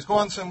Jesus said he was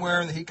going somewhere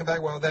and that he'd come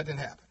back, well, that didn't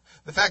happen.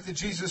 The fact that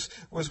Jesus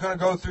was going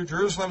to go through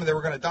Jerusalem and they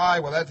were going to die,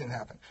 well, that didn't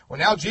happen. Well,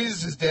 now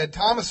Jesus is dead.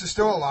 Thomas is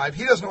still alive.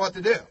 He doesn't know what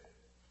to do.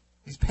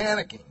 He's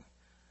panicking.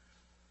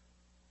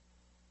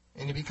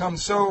 And he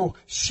becomes so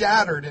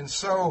shattered and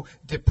so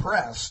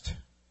depressed,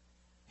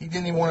 he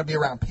didn't even want to be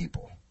around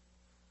people.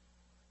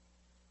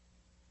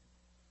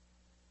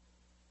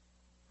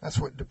 That's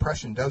what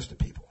depression does to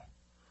people.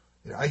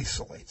 It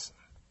isolates them.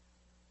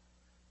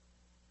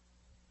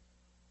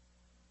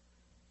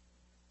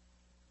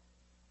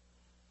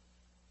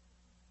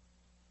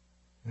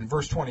 In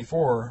verse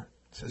 24,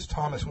 it says,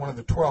 Thomas, one of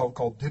the 12,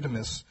 called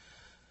Didymus,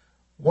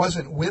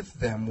 wasn't with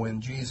them when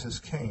Jesus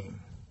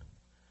came.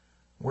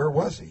 Where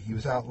was he? He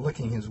was out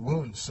licking his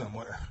wounds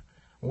somewhere.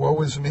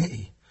 Woe is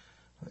me.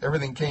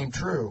 Everything came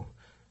true.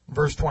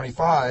 Verse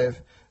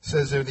 25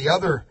 says there the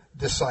other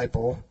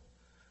disciple,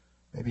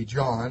 maybe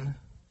John,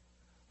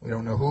 we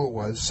don't know who it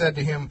was, said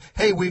to him,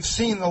 hey, we've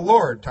seen the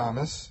Lord,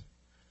 Thomas.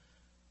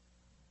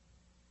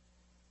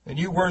 And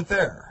you weren't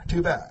there.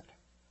 Too bad.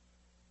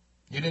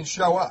 You didn't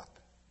show up.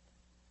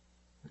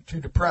 You're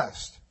too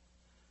depressed.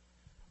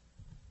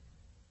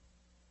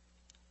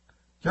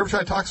 You ever try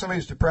to talk to somebody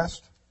who's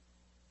depressed?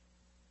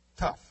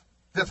 Tough.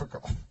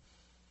 Difficult.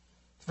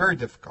 It's very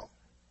difficult.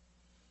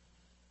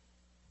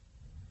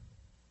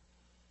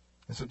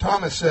 And so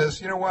Thomas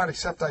says, you know what,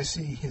 except I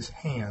see his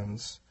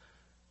hands,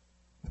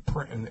 the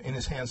print, in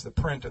his hands the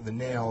print of the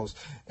nails,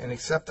 and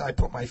except I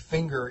put my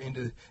finger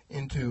into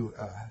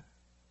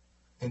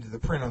the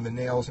print on the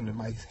nails and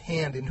my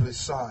hand into his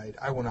side,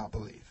 I will not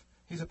believe.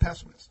 He's a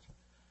pessimist.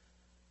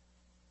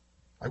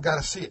 I've got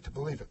to see it to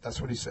believe it. That's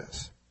what he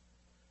says.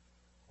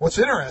 What's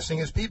interesting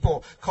is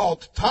people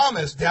called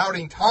Thomas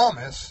Doubting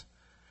Thomas,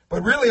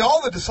 but really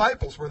all the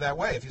disciples were that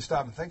way, if you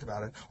stop and think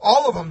about it.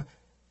 All of them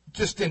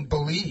just didn't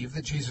believe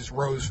that Jesus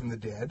rose from the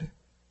dead.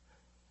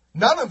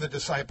 None of the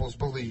disciples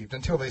believed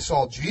until they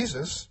saw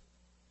Jesus.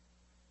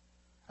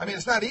 I mean,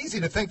 it's not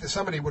easy to think that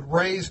somebody would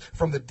raise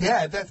from the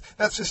dead.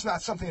 That's just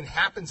not something that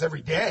happens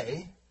every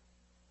day.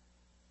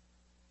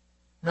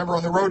 Remember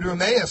on the road to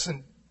Emmaus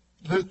in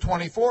Luke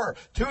 24,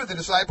 2 of the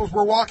disciples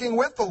were walking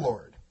with the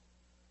Lord.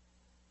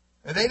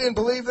 And they didn't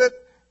believe that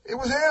it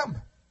was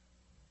him.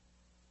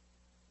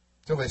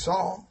 Until they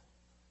saw.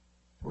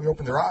 We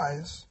opened their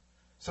eyes.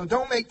 So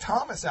don't make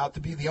Thomas out to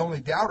be the only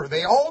doubter.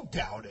 They all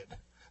doubted.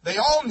 They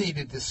all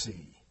needed to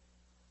see.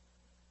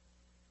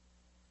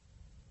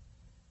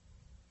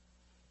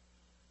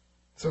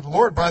 So the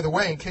Lord, by the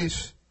way, in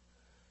case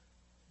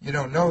you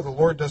don't know, the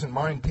Lord doesn't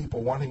mind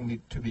people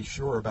wanting to be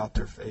sure about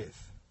their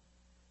faith.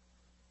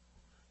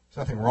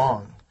 There's nothing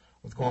wrong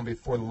with going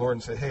before the Lord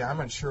and say, hey, I'm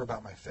unsure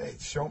about my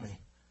faith. Show me.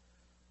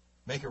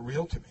 Make it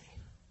real to me.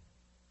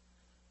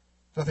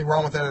 There's nothing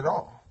wrong with that at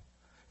all.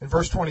 In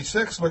verse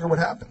 26, look at what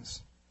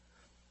happens.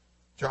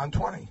 John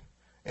 20.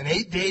 And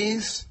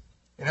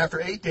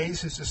after 8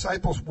 days, his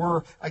disciples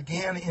were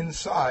again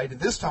inside.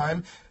 This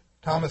time,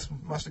 Thomas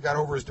must have got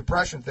over his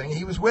depression thing.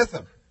 He was with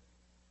them.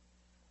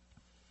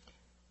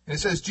 And it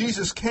says,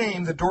 Jesus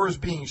came, the doors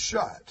being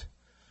shut.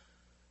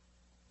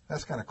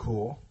 That's kind of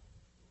cool.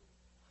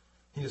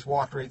 He just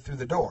walked right through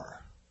the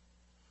door.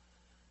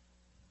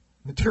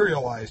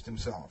 Materialized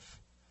himself.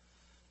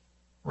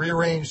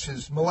 Rearranged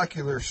his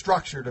molecular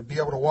structure to be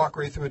able to walk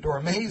right through a door.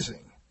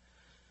 Amazing.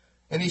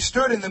 And he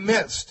stood in the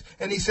midst,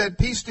 and he said,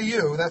 peace to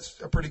you. That's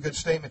a pretty good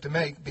statement to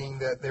make, being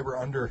that they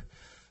were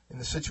in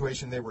the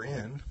situation they were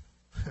in.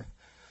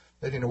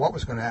 They didn't know what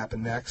was going to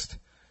happen next.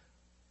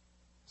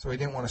 So he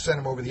didn't want to send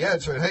them over the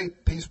edge. So he said, hey,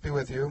 peace be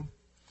with you.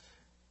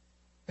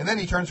 And then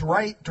he turns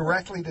right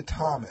directly to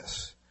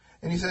Thomas.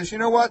 And he says, you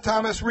know what,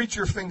 Thomas, reach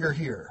your finger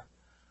here.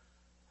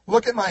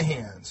 Look at my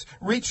hands.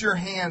 Reach your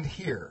hand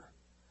here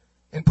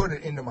and put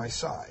it into my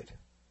side.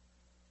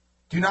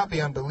 Do not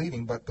be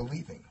unbelieving, but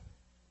believing.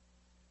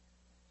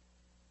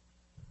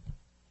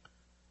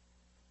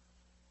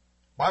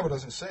 The Bible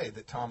doesn't say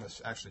that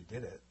Thomas actually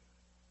did it.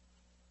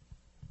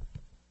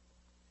 It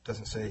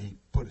doesn't say he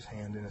put his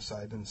hand in his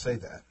side. It doesn't say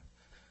that.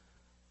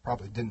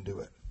 Probably didn't do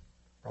it.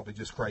 Probably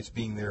just Christ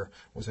being there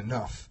was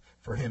enough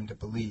for him to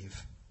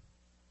believe.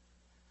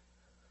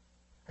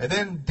 And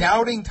then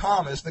doubting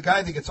Thomas, the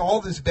guy that gets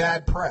all this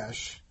bad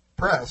press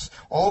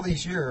all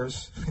these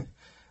years,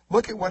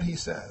 look at what he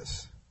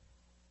says.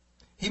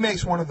 He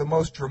makes one of the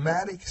most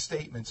dramatic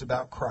statements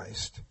about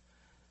Christ.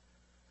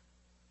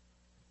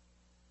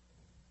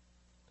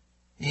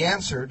 He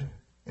answered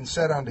and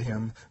said unto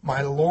him,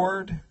 my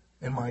Lord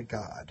and my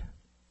God.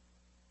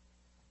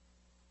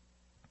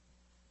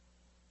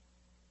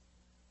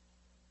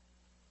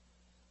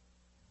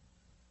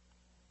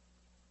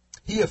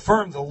 He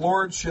affirmed the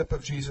lordship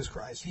of Jesus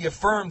Christ. He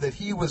affirmed that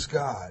he was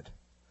God.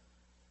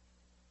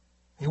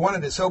 He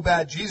wanted it so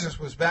bad, Jesus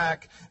was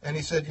back, and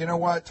he said, you know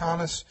what,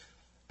 Thomas,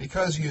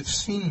 because you've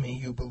seen me,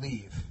 you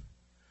believe.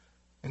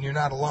 And you're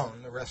not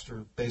alone. The rest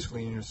are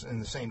basically in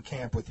the same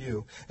camp with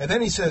you. And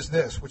then he says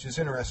this, which is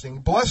interesting.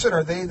 Blessed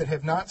are they that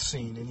have not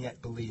seen and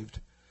yet believed.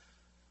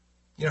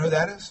 You know who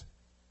that is?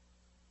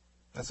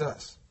 That's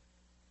us.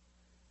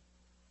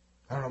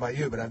 I don't know about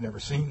you, but I've never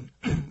seen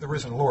the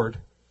risen Lord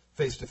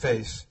face to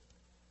face.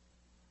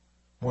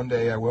 One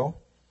day I will,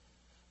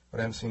 but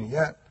I haven't seen it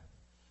yet.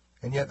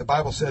 And yet the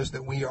Bible says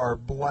that we are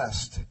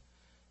blessed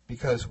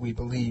because we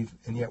believe,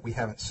 and yet we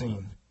haven't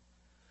seen.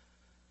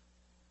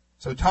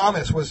 So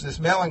Thomas was this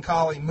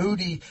melancholy,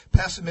 moody,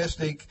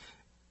 pessimistic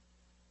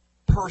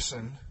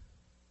person.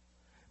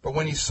 But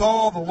when he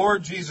saw the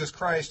Lord Jesus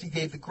Christ, he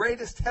gave the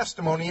greatest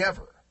testimony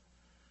ever.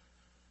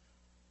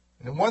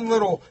 And in one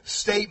little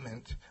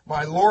statement,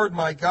 my Lord,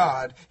 my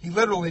God, he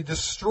literally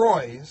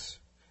destroys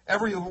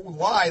every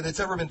lie that's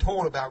ever been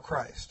told about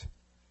Christ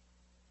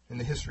in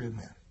the history of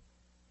man.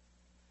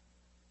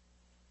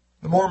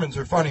 The Mormons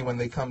are funny when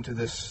they come to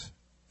this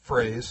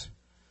phrase.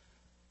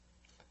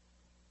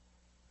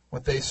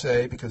 What they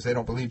say, because they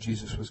don't believe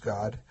Jesus was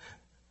God,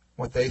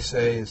 what they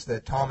say is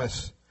that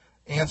Thomas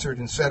answered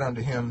and said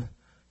unto him,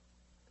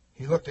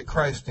 he looked at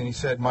Christ and he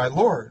said, my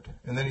Lord.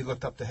 And then he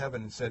looked up to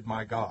heaven and said,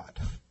 my God.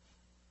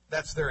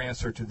 That's their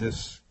answer to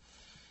this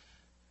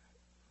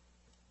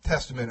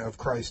testament of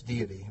Christ's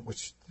deity,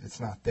 which it's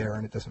not there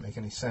and it doesn't make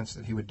any sense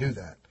that he would do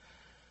that.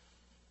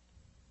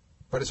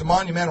 But it's a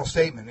monumental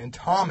statement. And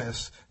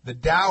Thomas, the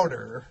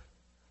doubter,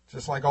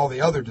 just like all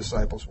the other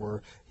disciples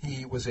were,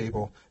 he was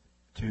able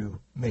to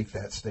make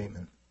that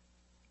statement.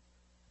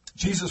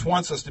 Jesus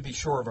wants us to be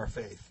sure of our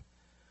faith.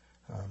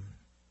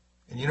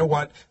 And you know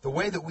what? The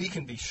way that we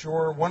can be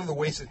sure, one of the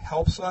ways it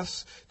helps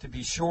us to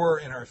be sure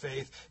in our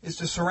faith is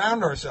to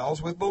surround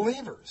ourselves with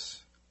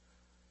believers.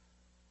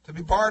 To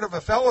be part of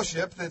a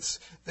fellowship that's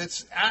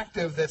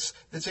active,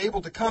 that's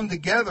able to come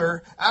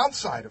together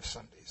outside of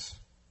Sundays.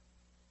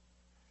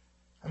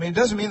 I mean, it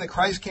doesn't mean that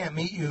Christ can't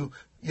meet you,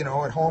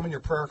 at home in your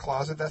prayer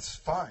closet. That's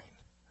fine.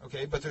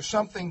 Okay? But there's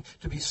something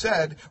to be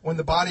said when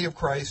the body of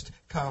Christ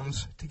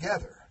comes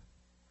together.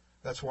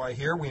 That's why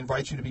here we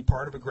invite you to be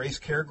part of a grace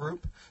care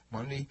group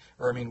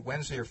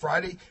Wednesday or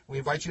Friday. We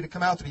invite you to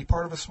come out to be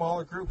part of a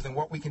smaller group than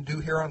what we can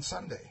do here on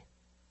Sunday.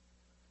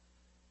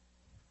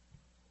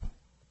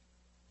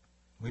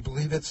 We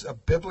believe it's a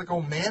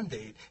biblical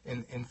mandate.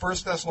 In 1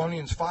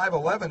 Thessalonians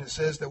 5:11, it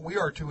says that we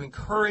are to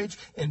encourage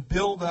and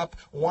build up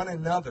one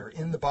another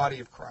in the body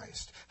of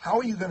Christ. How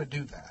are you going to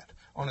do that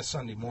on a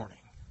Sunday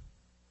morning?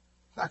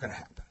 It's not going to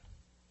happen.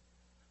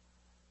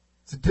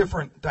 It's a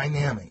different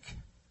dynamic.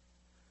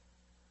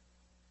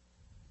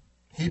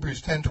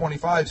 Hebrews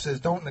 10:25 says,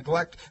 don't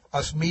neglect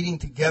us meeting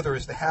together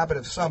as the habit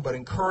of some, but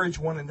encourage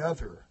one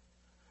another.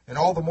 And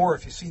all the more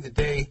if you see the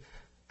day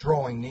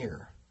drawing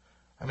near.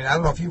 I mean, I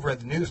don't know if you've read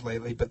the news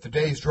lately, but the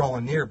day's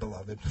drawing near,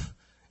 beloved.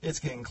 It's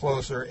getting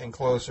closer and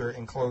closer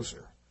and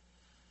closer.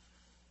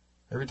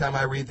 Every time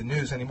I read the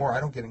news anymore, I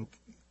don't get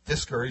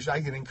discouraged,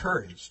 I get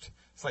encouraged.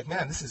 It's like,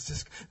 man, this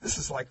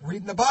is like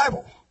reading the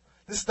Bible.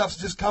 This stuff's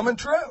just coming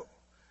true.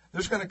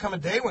 There's going to come a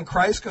day when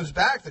Christ comes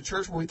back, the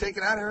church will be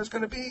taken out of here. It's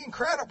going to be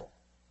incredible.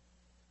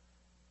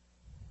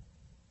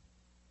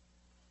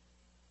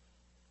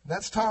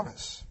 That's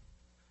Thomas.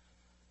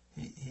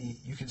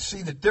 You could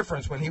see the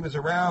difference when he was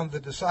around the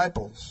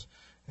disciples,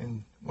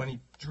 and when he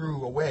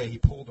drew away, he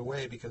pulled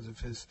away because of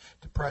his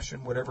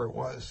depression, whatever it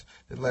was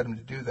that led him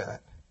to do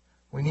that.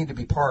 We need to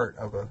be part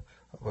of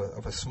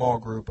a small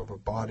group, of a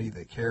body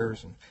that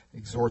cares and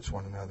exhorts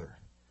one another.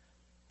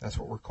 That's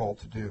what we're called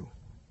to do.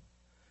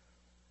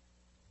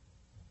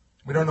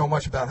 We don't know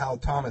much about how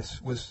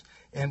Thomas was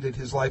ended.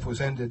 His life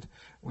was ended.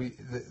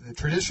 The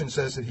tradition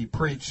says that he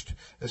preached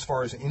as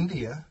far as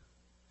India.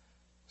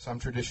 Some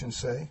traditions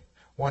say.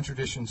 One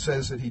tradition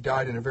says that he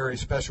died in a very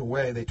special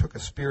way. They took a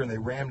spear and they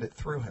rammed it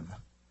through him,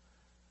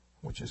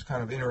 which is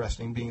kind of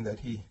interesting, being that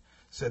he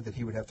said that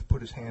he would have to put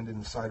his hand in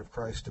the side of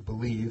Christ to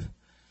believe.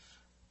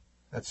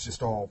 That's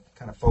just all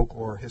kind of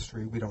folklore,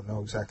 history. We don't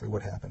know exactly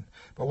what happened.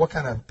 But what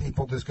kind of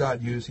people does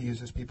God use? He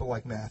uses people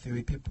like Matthew.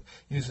 He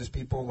uses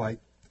people like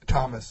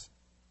Thomas.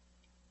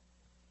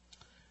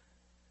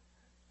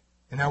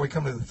 And now we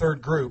come to the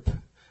third group,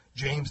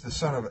 James, the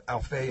son of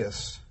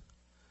Alphaeus.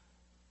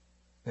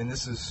 And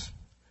this is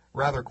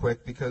rather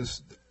quick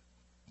because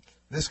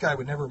this guy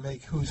would never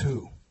make Who's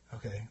Who.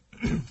 Okay?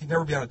 He'd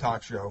never be on a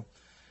talk show.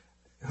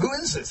 Who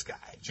is this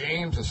guy?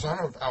 James, the son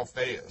of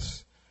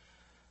Alphaeus.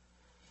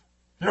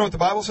 You know what the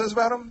Bible says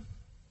about him?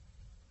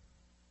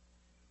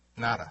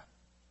 Nada.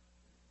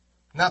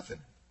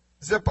 Nothing.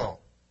 Zippo.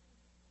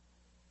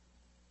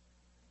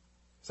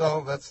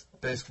 So that's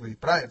basically,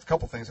 but I have a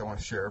couple things I want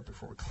to share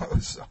before we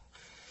close. So,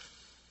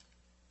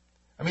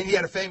 I mean, he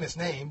had a famous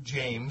name,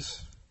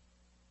 James.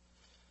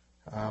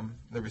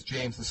 There was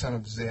James, the son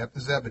of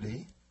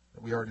Zebedee,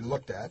 that we already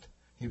looked at.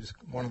 He was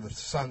one of the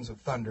sons of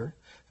thunder.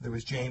 There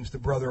was James, the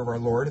brother of our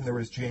Lord, and there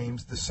was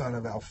James, the son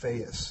of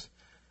Alphaeus.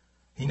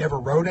 He never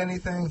wrote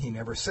anything. He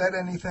never said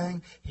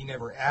anything. He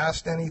never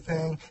asked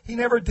anything. He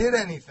never did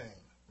anything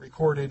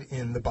recorded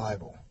in the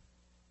Bible.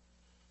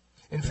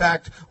 In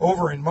fact,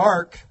 over in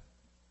Mark,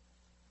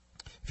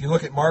 if you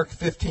look at Mark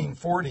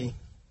 15:40,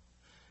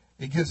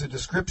 it gives a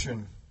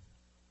description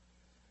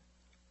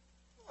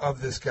of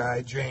this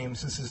guy,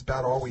 James. This is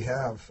about all we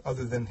have,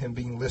 other than him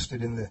being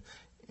listed in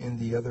in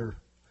the other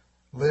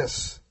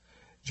lists.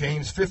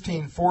 James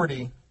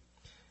 15:40.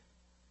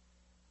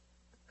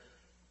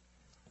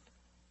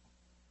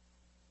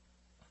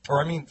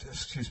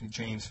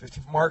 James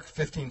 15. Mark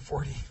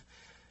 15:40.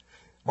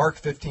 Mark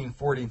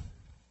 15:40.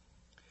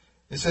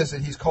 It says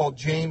that he's called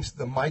James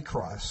the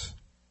Mikros.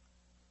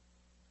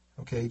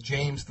 Okay,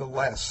 James the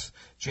less,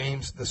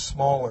 James the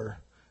smaller.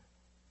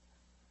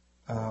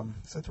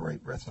 Is that the right?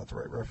 That's not the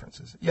right reference,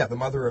 is it? Yeah, the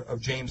mother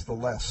of James the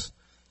less.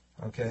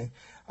 Okay,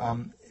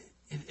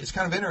 it's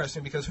kind of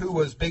interesting because who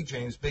was Big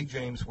James? Big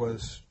James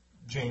was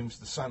James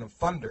the son of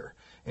thunder,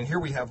 and here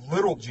we have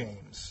little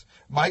James.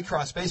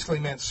 Mikros basically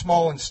meant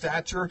small in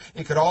stature.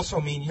 It could also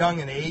mean young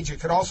in age.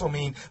 It could also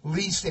mean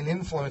least in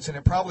influence, and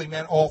it probably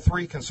meant all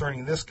three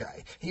concerning this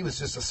guy. He was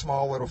just a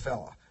small little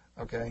fella.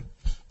 Okay,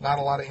 not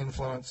a lot of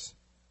influence.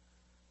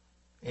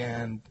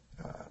 And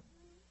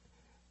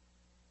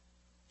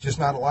just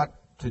not a lot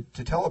to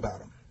tell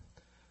about him.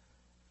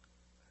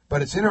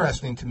 But it's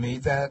interesting to me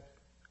that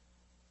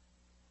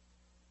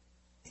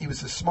he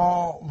was a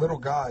small little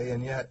guy,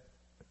 and yet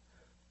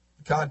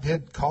God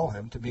did call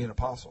him to be an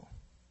apostle.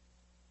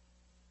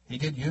 He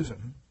did use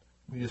him.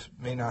 We just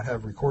may not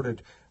have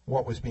recorded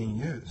what was being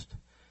used.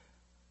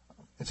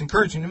 It's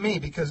encouraging to me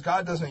because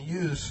God doesn't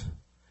use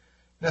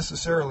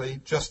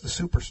necessarily just the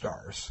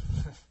superstars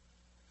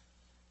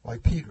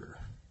like Peter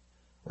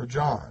or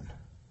John.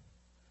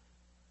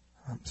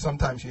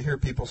 Sometimes you hear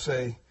people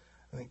say,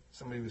 I think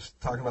somebody was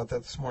talking about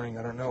that this morning,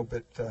 I don't know,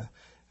 but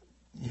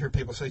you hear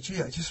people say,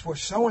 gee, I just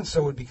wish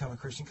so-and-so would become a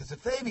Christian, because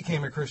if they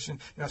became a Christian,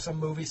 some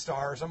movie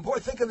star or some, boy,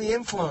 think of the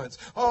influence.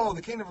 Oh,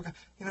 the kingdom of God.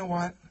 You know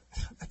what?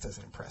 That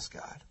doesn't impress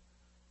God.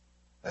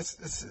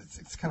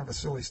 It's kind of a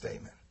silly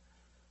statement.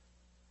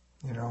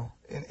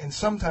 And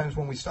sometimes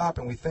when we stop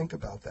and we think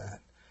about that,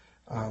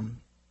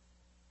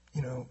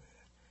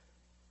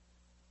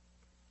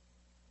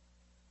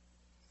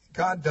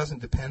 God doesn't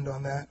depend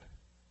on that.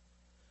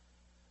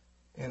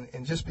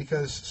 And just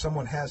because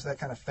someone has that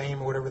kind of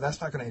fame or whatever,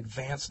 that's not going to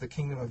advance the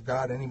kingdom of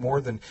God any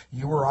more than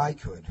you or I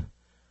could.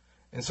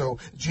 And so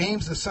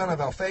James, the son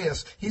of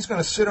Alphaeus, he's going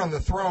to sit on the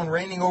throne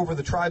reigning over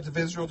the tribes of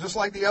Israel, just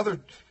like the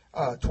other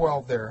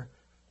 12 there.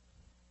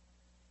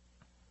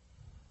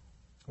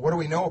 What do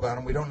we know about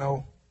him? We don't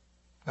know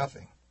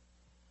nothing.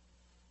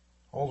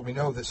 All we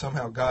know that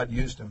somehow God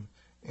used him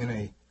in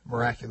a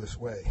miraculous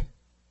way.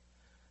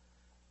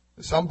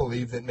 Some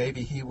believe that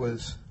maybe he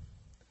was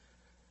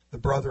the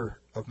brother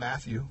of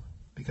Matthew,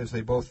 because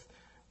they both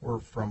were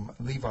from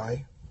Levi,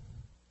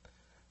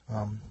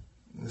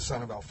 the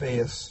son of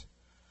Alphaeus.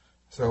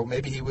 So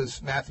maybe he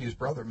was Matthew's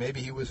brother.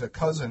 Maybe he was a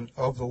cousin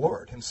of the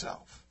Lord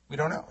himself. We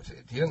don't know.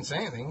 He didn't say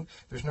anything.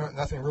 There's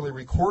nothing really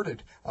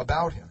recorded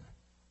about him.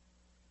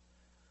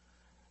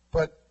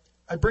 But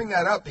I bring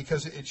that up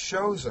because it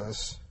shows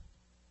us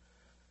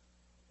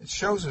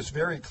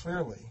very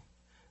clearly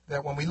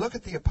that when we look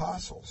at the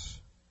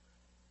apostles,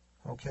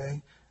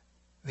 okay,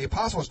 the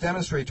apostles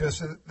demonstrate to us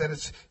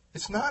that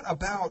it's not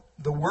about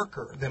the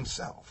worker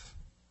themselves.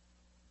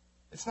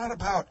 It's not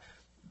about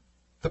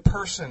the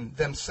person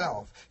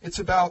themselves. It's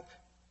about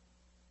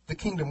the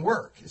kingdom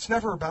work. It's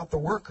never about the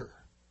worker.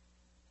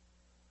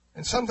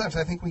 And sometimes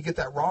I think we get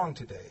that wrong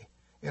today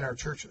in our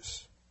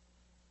churches.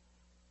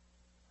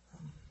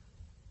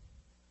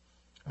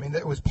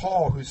 It was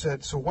Paul who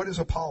said, so what is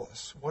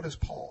Apollos? What is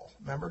Paul?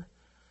 Remember?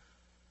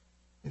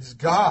 It is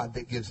God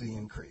that gives the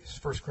increase.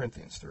 1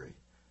 Corinthians 3.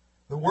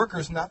 The worker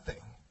is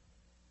nothing.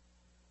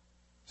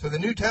 So the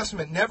New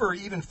Testament never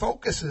even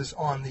focuses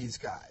on these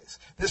guys.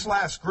 This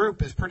last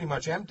group is pretty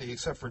much empty,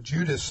 except for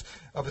Judas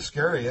of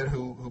Iscariot,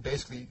 who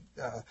basically,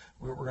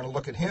 we're going to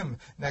look at him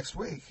next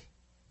week.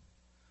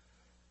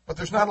 But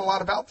there's not a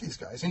lot about these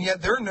guys, and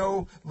yet they're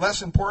no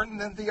less important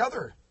than the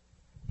other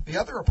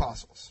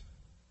apostles.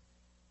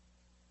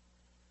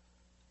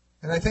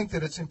 And I think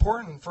that it's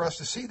important for us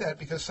to see that,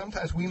 because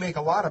sometimes we make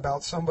a lot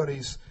about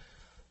somebody's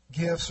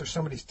gifts or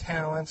somebody's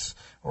talents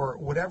or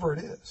whatever it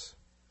is.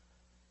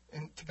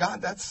 And to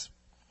God, that's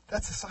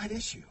a side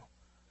issue.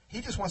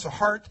 He just wants a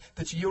heart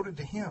that's yielded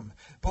to him.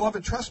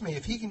 Beloved, trust me,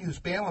 if he can use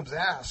Balaam's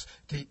ass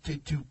to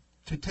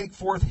take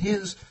forth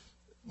his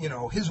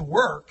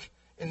work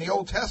in the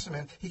Old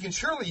Testament, he can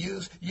surely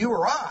use you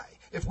or I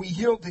if we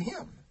yield to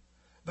him.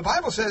 The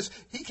Bible says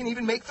he can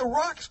even make the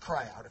rocks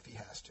cry out if he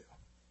has to.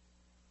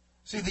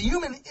 See, the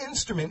human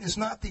instrument is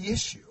not the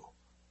issue.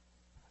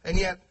 And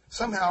yet,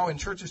 somehow in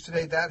churches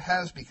today, that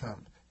has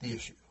become the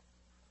issue.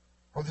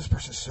 Oh, this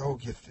person's so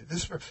gifted.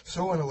 This person's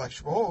so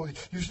intellectual. Oh,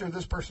 you should hear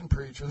this person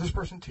preach, or this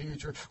person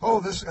teach, or, oh,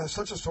 this guy's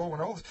such a soul.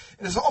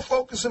 And it's all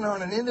focusing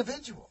on an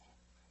individual.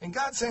 And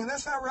God's saying,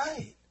 that's not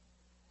right.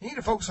 You need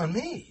to focus on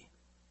me.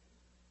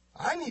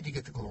 I need to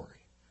get the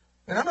glory.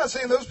 And I'm not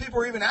saying those people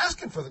are even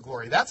asking for the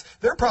glory.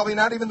 They're probably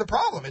not even the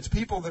problem. It's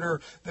people that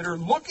are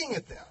looking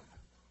at them.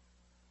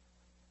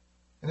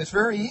 And it's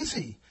very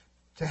easy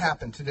to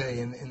happen today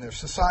in their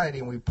society,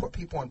 and we put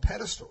people on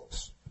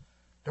pedestals.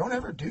 Don't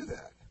ever do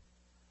that.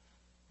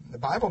 The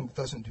Bible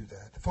doesn't do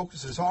that. The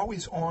focus is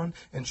always on,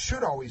 and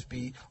should always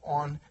be,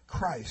 on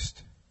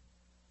Christ.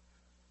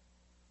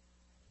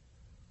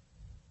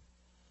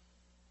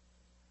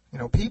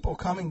 People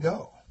come and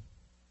go.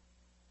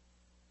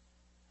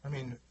 I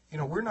mean,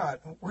 we're not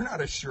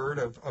assured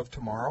of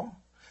tomorrow.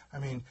 I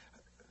mean,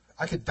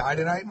 I could die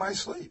tonight in my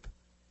sleep.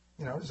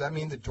 Does that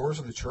mean the doors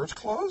of the church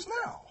close?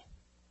 No.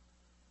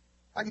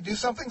 I could do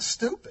something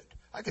stupid.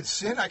 I could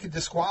sin. I could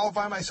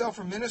disqualify myself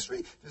from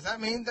ministry. Does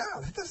that mean?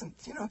 No, that doesn't,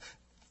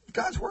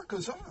 God's work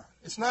goes on.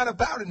 It's not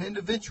about an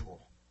individual.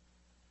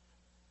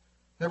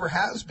 Never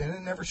has been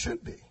and never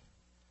should be.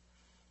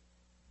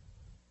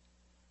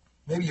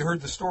 Maybe you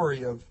heard the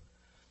story of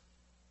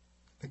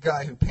the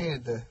guy who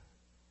painted the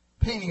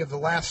painting of the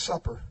Last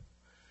Supper.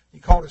 He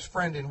called his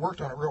friend in,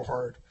 worked on it real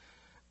hard.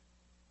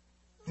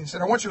 He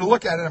said, I want you to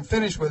look at it. I'm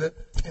finished with it,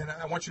 and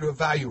I want you to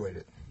evaluate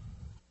it.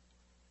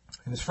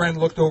 And his friend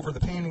looked over the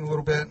painting a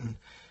little bit, and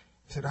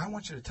he said, I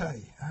want to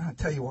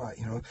tell you what,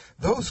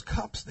 those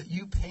cups that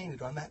you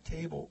painted on that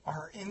table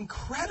are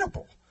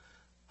incredible.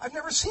 I've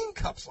never seen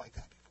cups like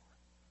that before.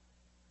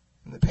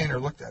 And the painter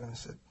looked at him and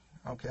said,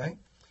 okay.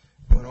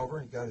 He went over,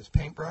 he got his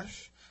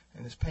paintbrush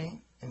and his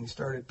paint, and he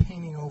started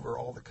painting over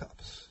all the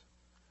cups.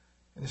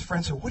 And his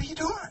friend said, what are you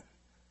doing?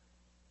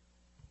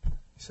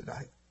 He said,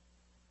 I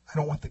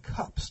don't want the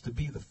cups to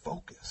be the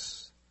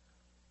focus.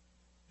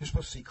 You're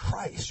supposed to see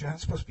Christ. You're not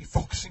supposed to be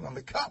focusing on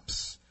the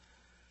cups.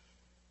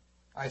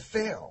 I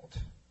failed.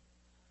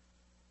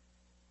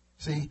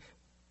 See,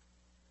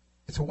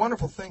 it's a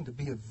wonderful thing to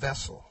be a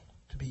vessel,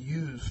 to be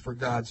used for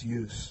God's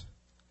use.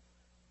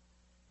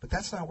 But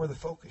that's not where the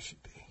focus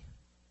should be.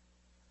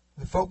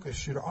 The focus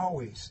should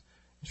always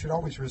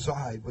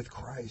reside with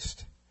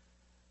Christ.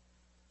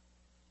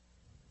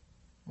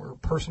 We're a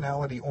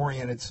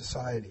personality-oriented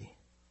society.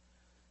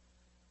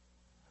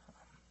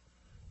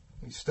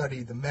 We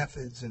study the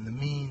methods and the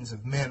means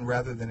of men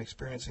rather than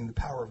experiencing the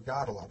power of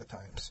God a lot of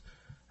times.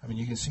 I mean,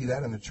 you can see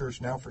that in the church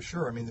now for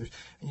sure. I mean,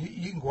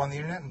 you can go on the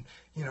internet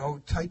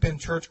and, type in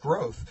church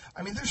growth.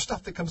 I mean, there's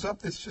stuff that comes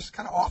up that's just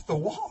kind of off the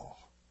wall.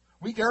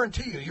 We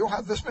guarantee you'll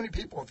have this many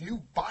people if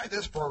you buy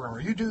this program or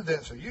you do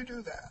this or you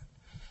do that.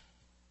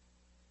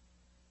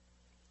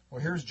 Well,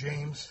 here's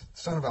James,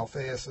 son of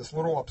Alphaeus, this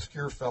little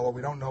obscure fellow.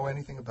 We don't know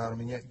anything about him,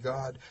 and yet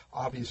God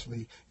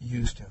obviously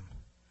used him.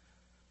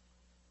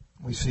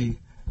 We see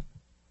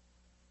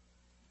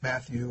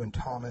Matthew and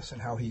Thomas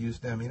and how he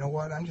used them. You know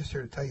what? I'm just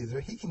here to tell you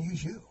that he can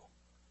use you.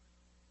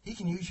 He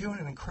can use you in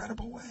an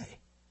incredible way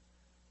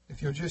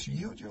if you'll just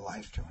yield your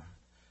life to him.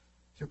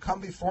 If you'll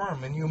come before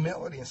him in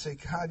humility and say,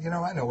 God,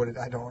 I know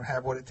I don't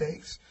have what it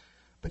takes,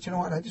 but you know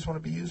what? I just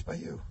want to be used by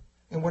you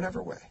in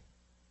whatever way.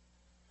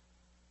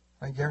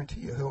 I guarantee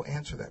you he'll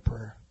answer that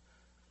prayer.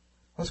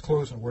 Let's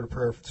close in a word of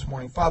prayer for this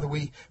morning. Father,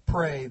 we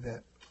pray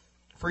that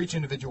for each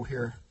individual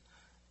here,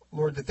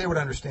 Lord, that they would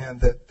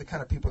understand that the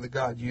kind of people that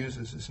God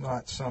uses is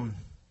not some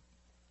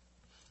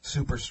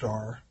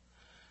superstar.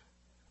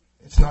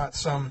 It's not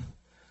some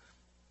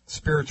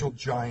spiritual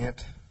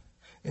giant.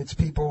 It's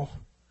people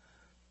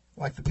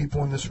like the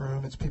people in this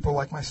room. It's people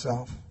like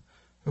myself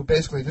who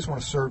basically just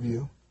want to serve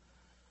you.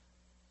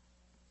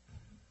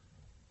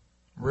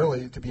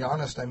 Really, to be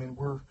honest, I mean,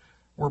 we're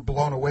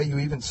blown away you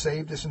even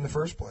saved us in the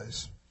first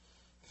place.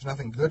 There's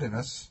nothing good in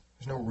us.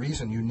 There's no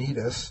reason you need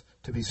us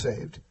to be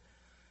saved.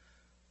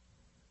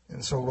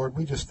 And so, Lord,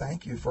 we just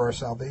thank you for our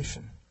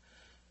salvation.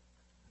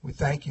 We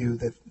thank you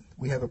that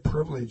we have a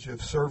privilege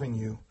of serving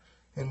you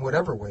in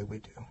whatever way we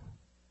do.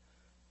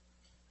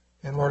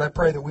 And, Lord, I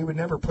pray that we would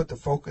never put the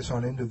focus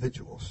on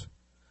individuals,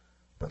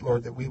 but,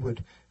 Lord, that we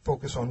would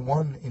focus on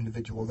one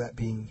individual, that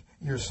being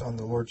your Son,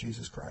 the Lord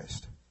Jesus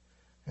Christ.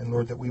 And,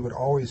 Lord, that we would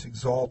always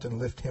exalt and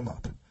lift him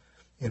up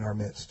in our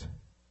midst.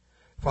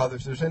 Father,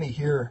 if there's any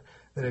here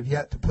that have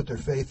yet to put their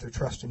faith or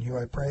trust in you,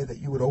 I pray that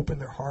you would open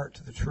their heart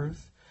to the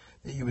truth,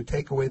 that you would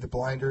take away the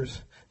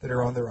blinders that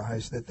are on their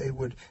eyes, that they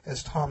would,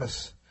 as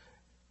Thomas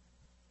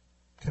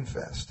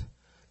confessed,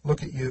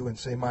 look at you and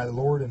say, my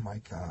Lord and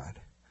my God,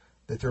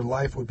 that their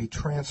life would be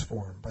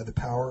transformed by the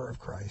power of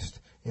Christ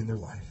in their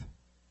life.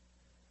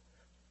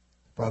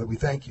 Father, we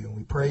thank you and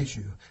we praise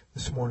you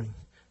this morning.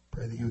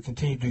 Pray that you would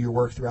continue to do your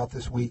work throughout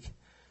this week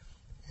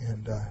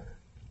and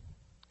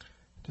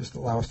just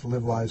allow us to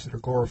live lives that are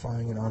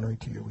glorifying and honoring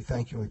to you. We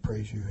thank you and we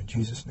praise you in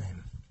Jesus'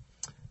 name.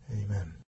 Amen.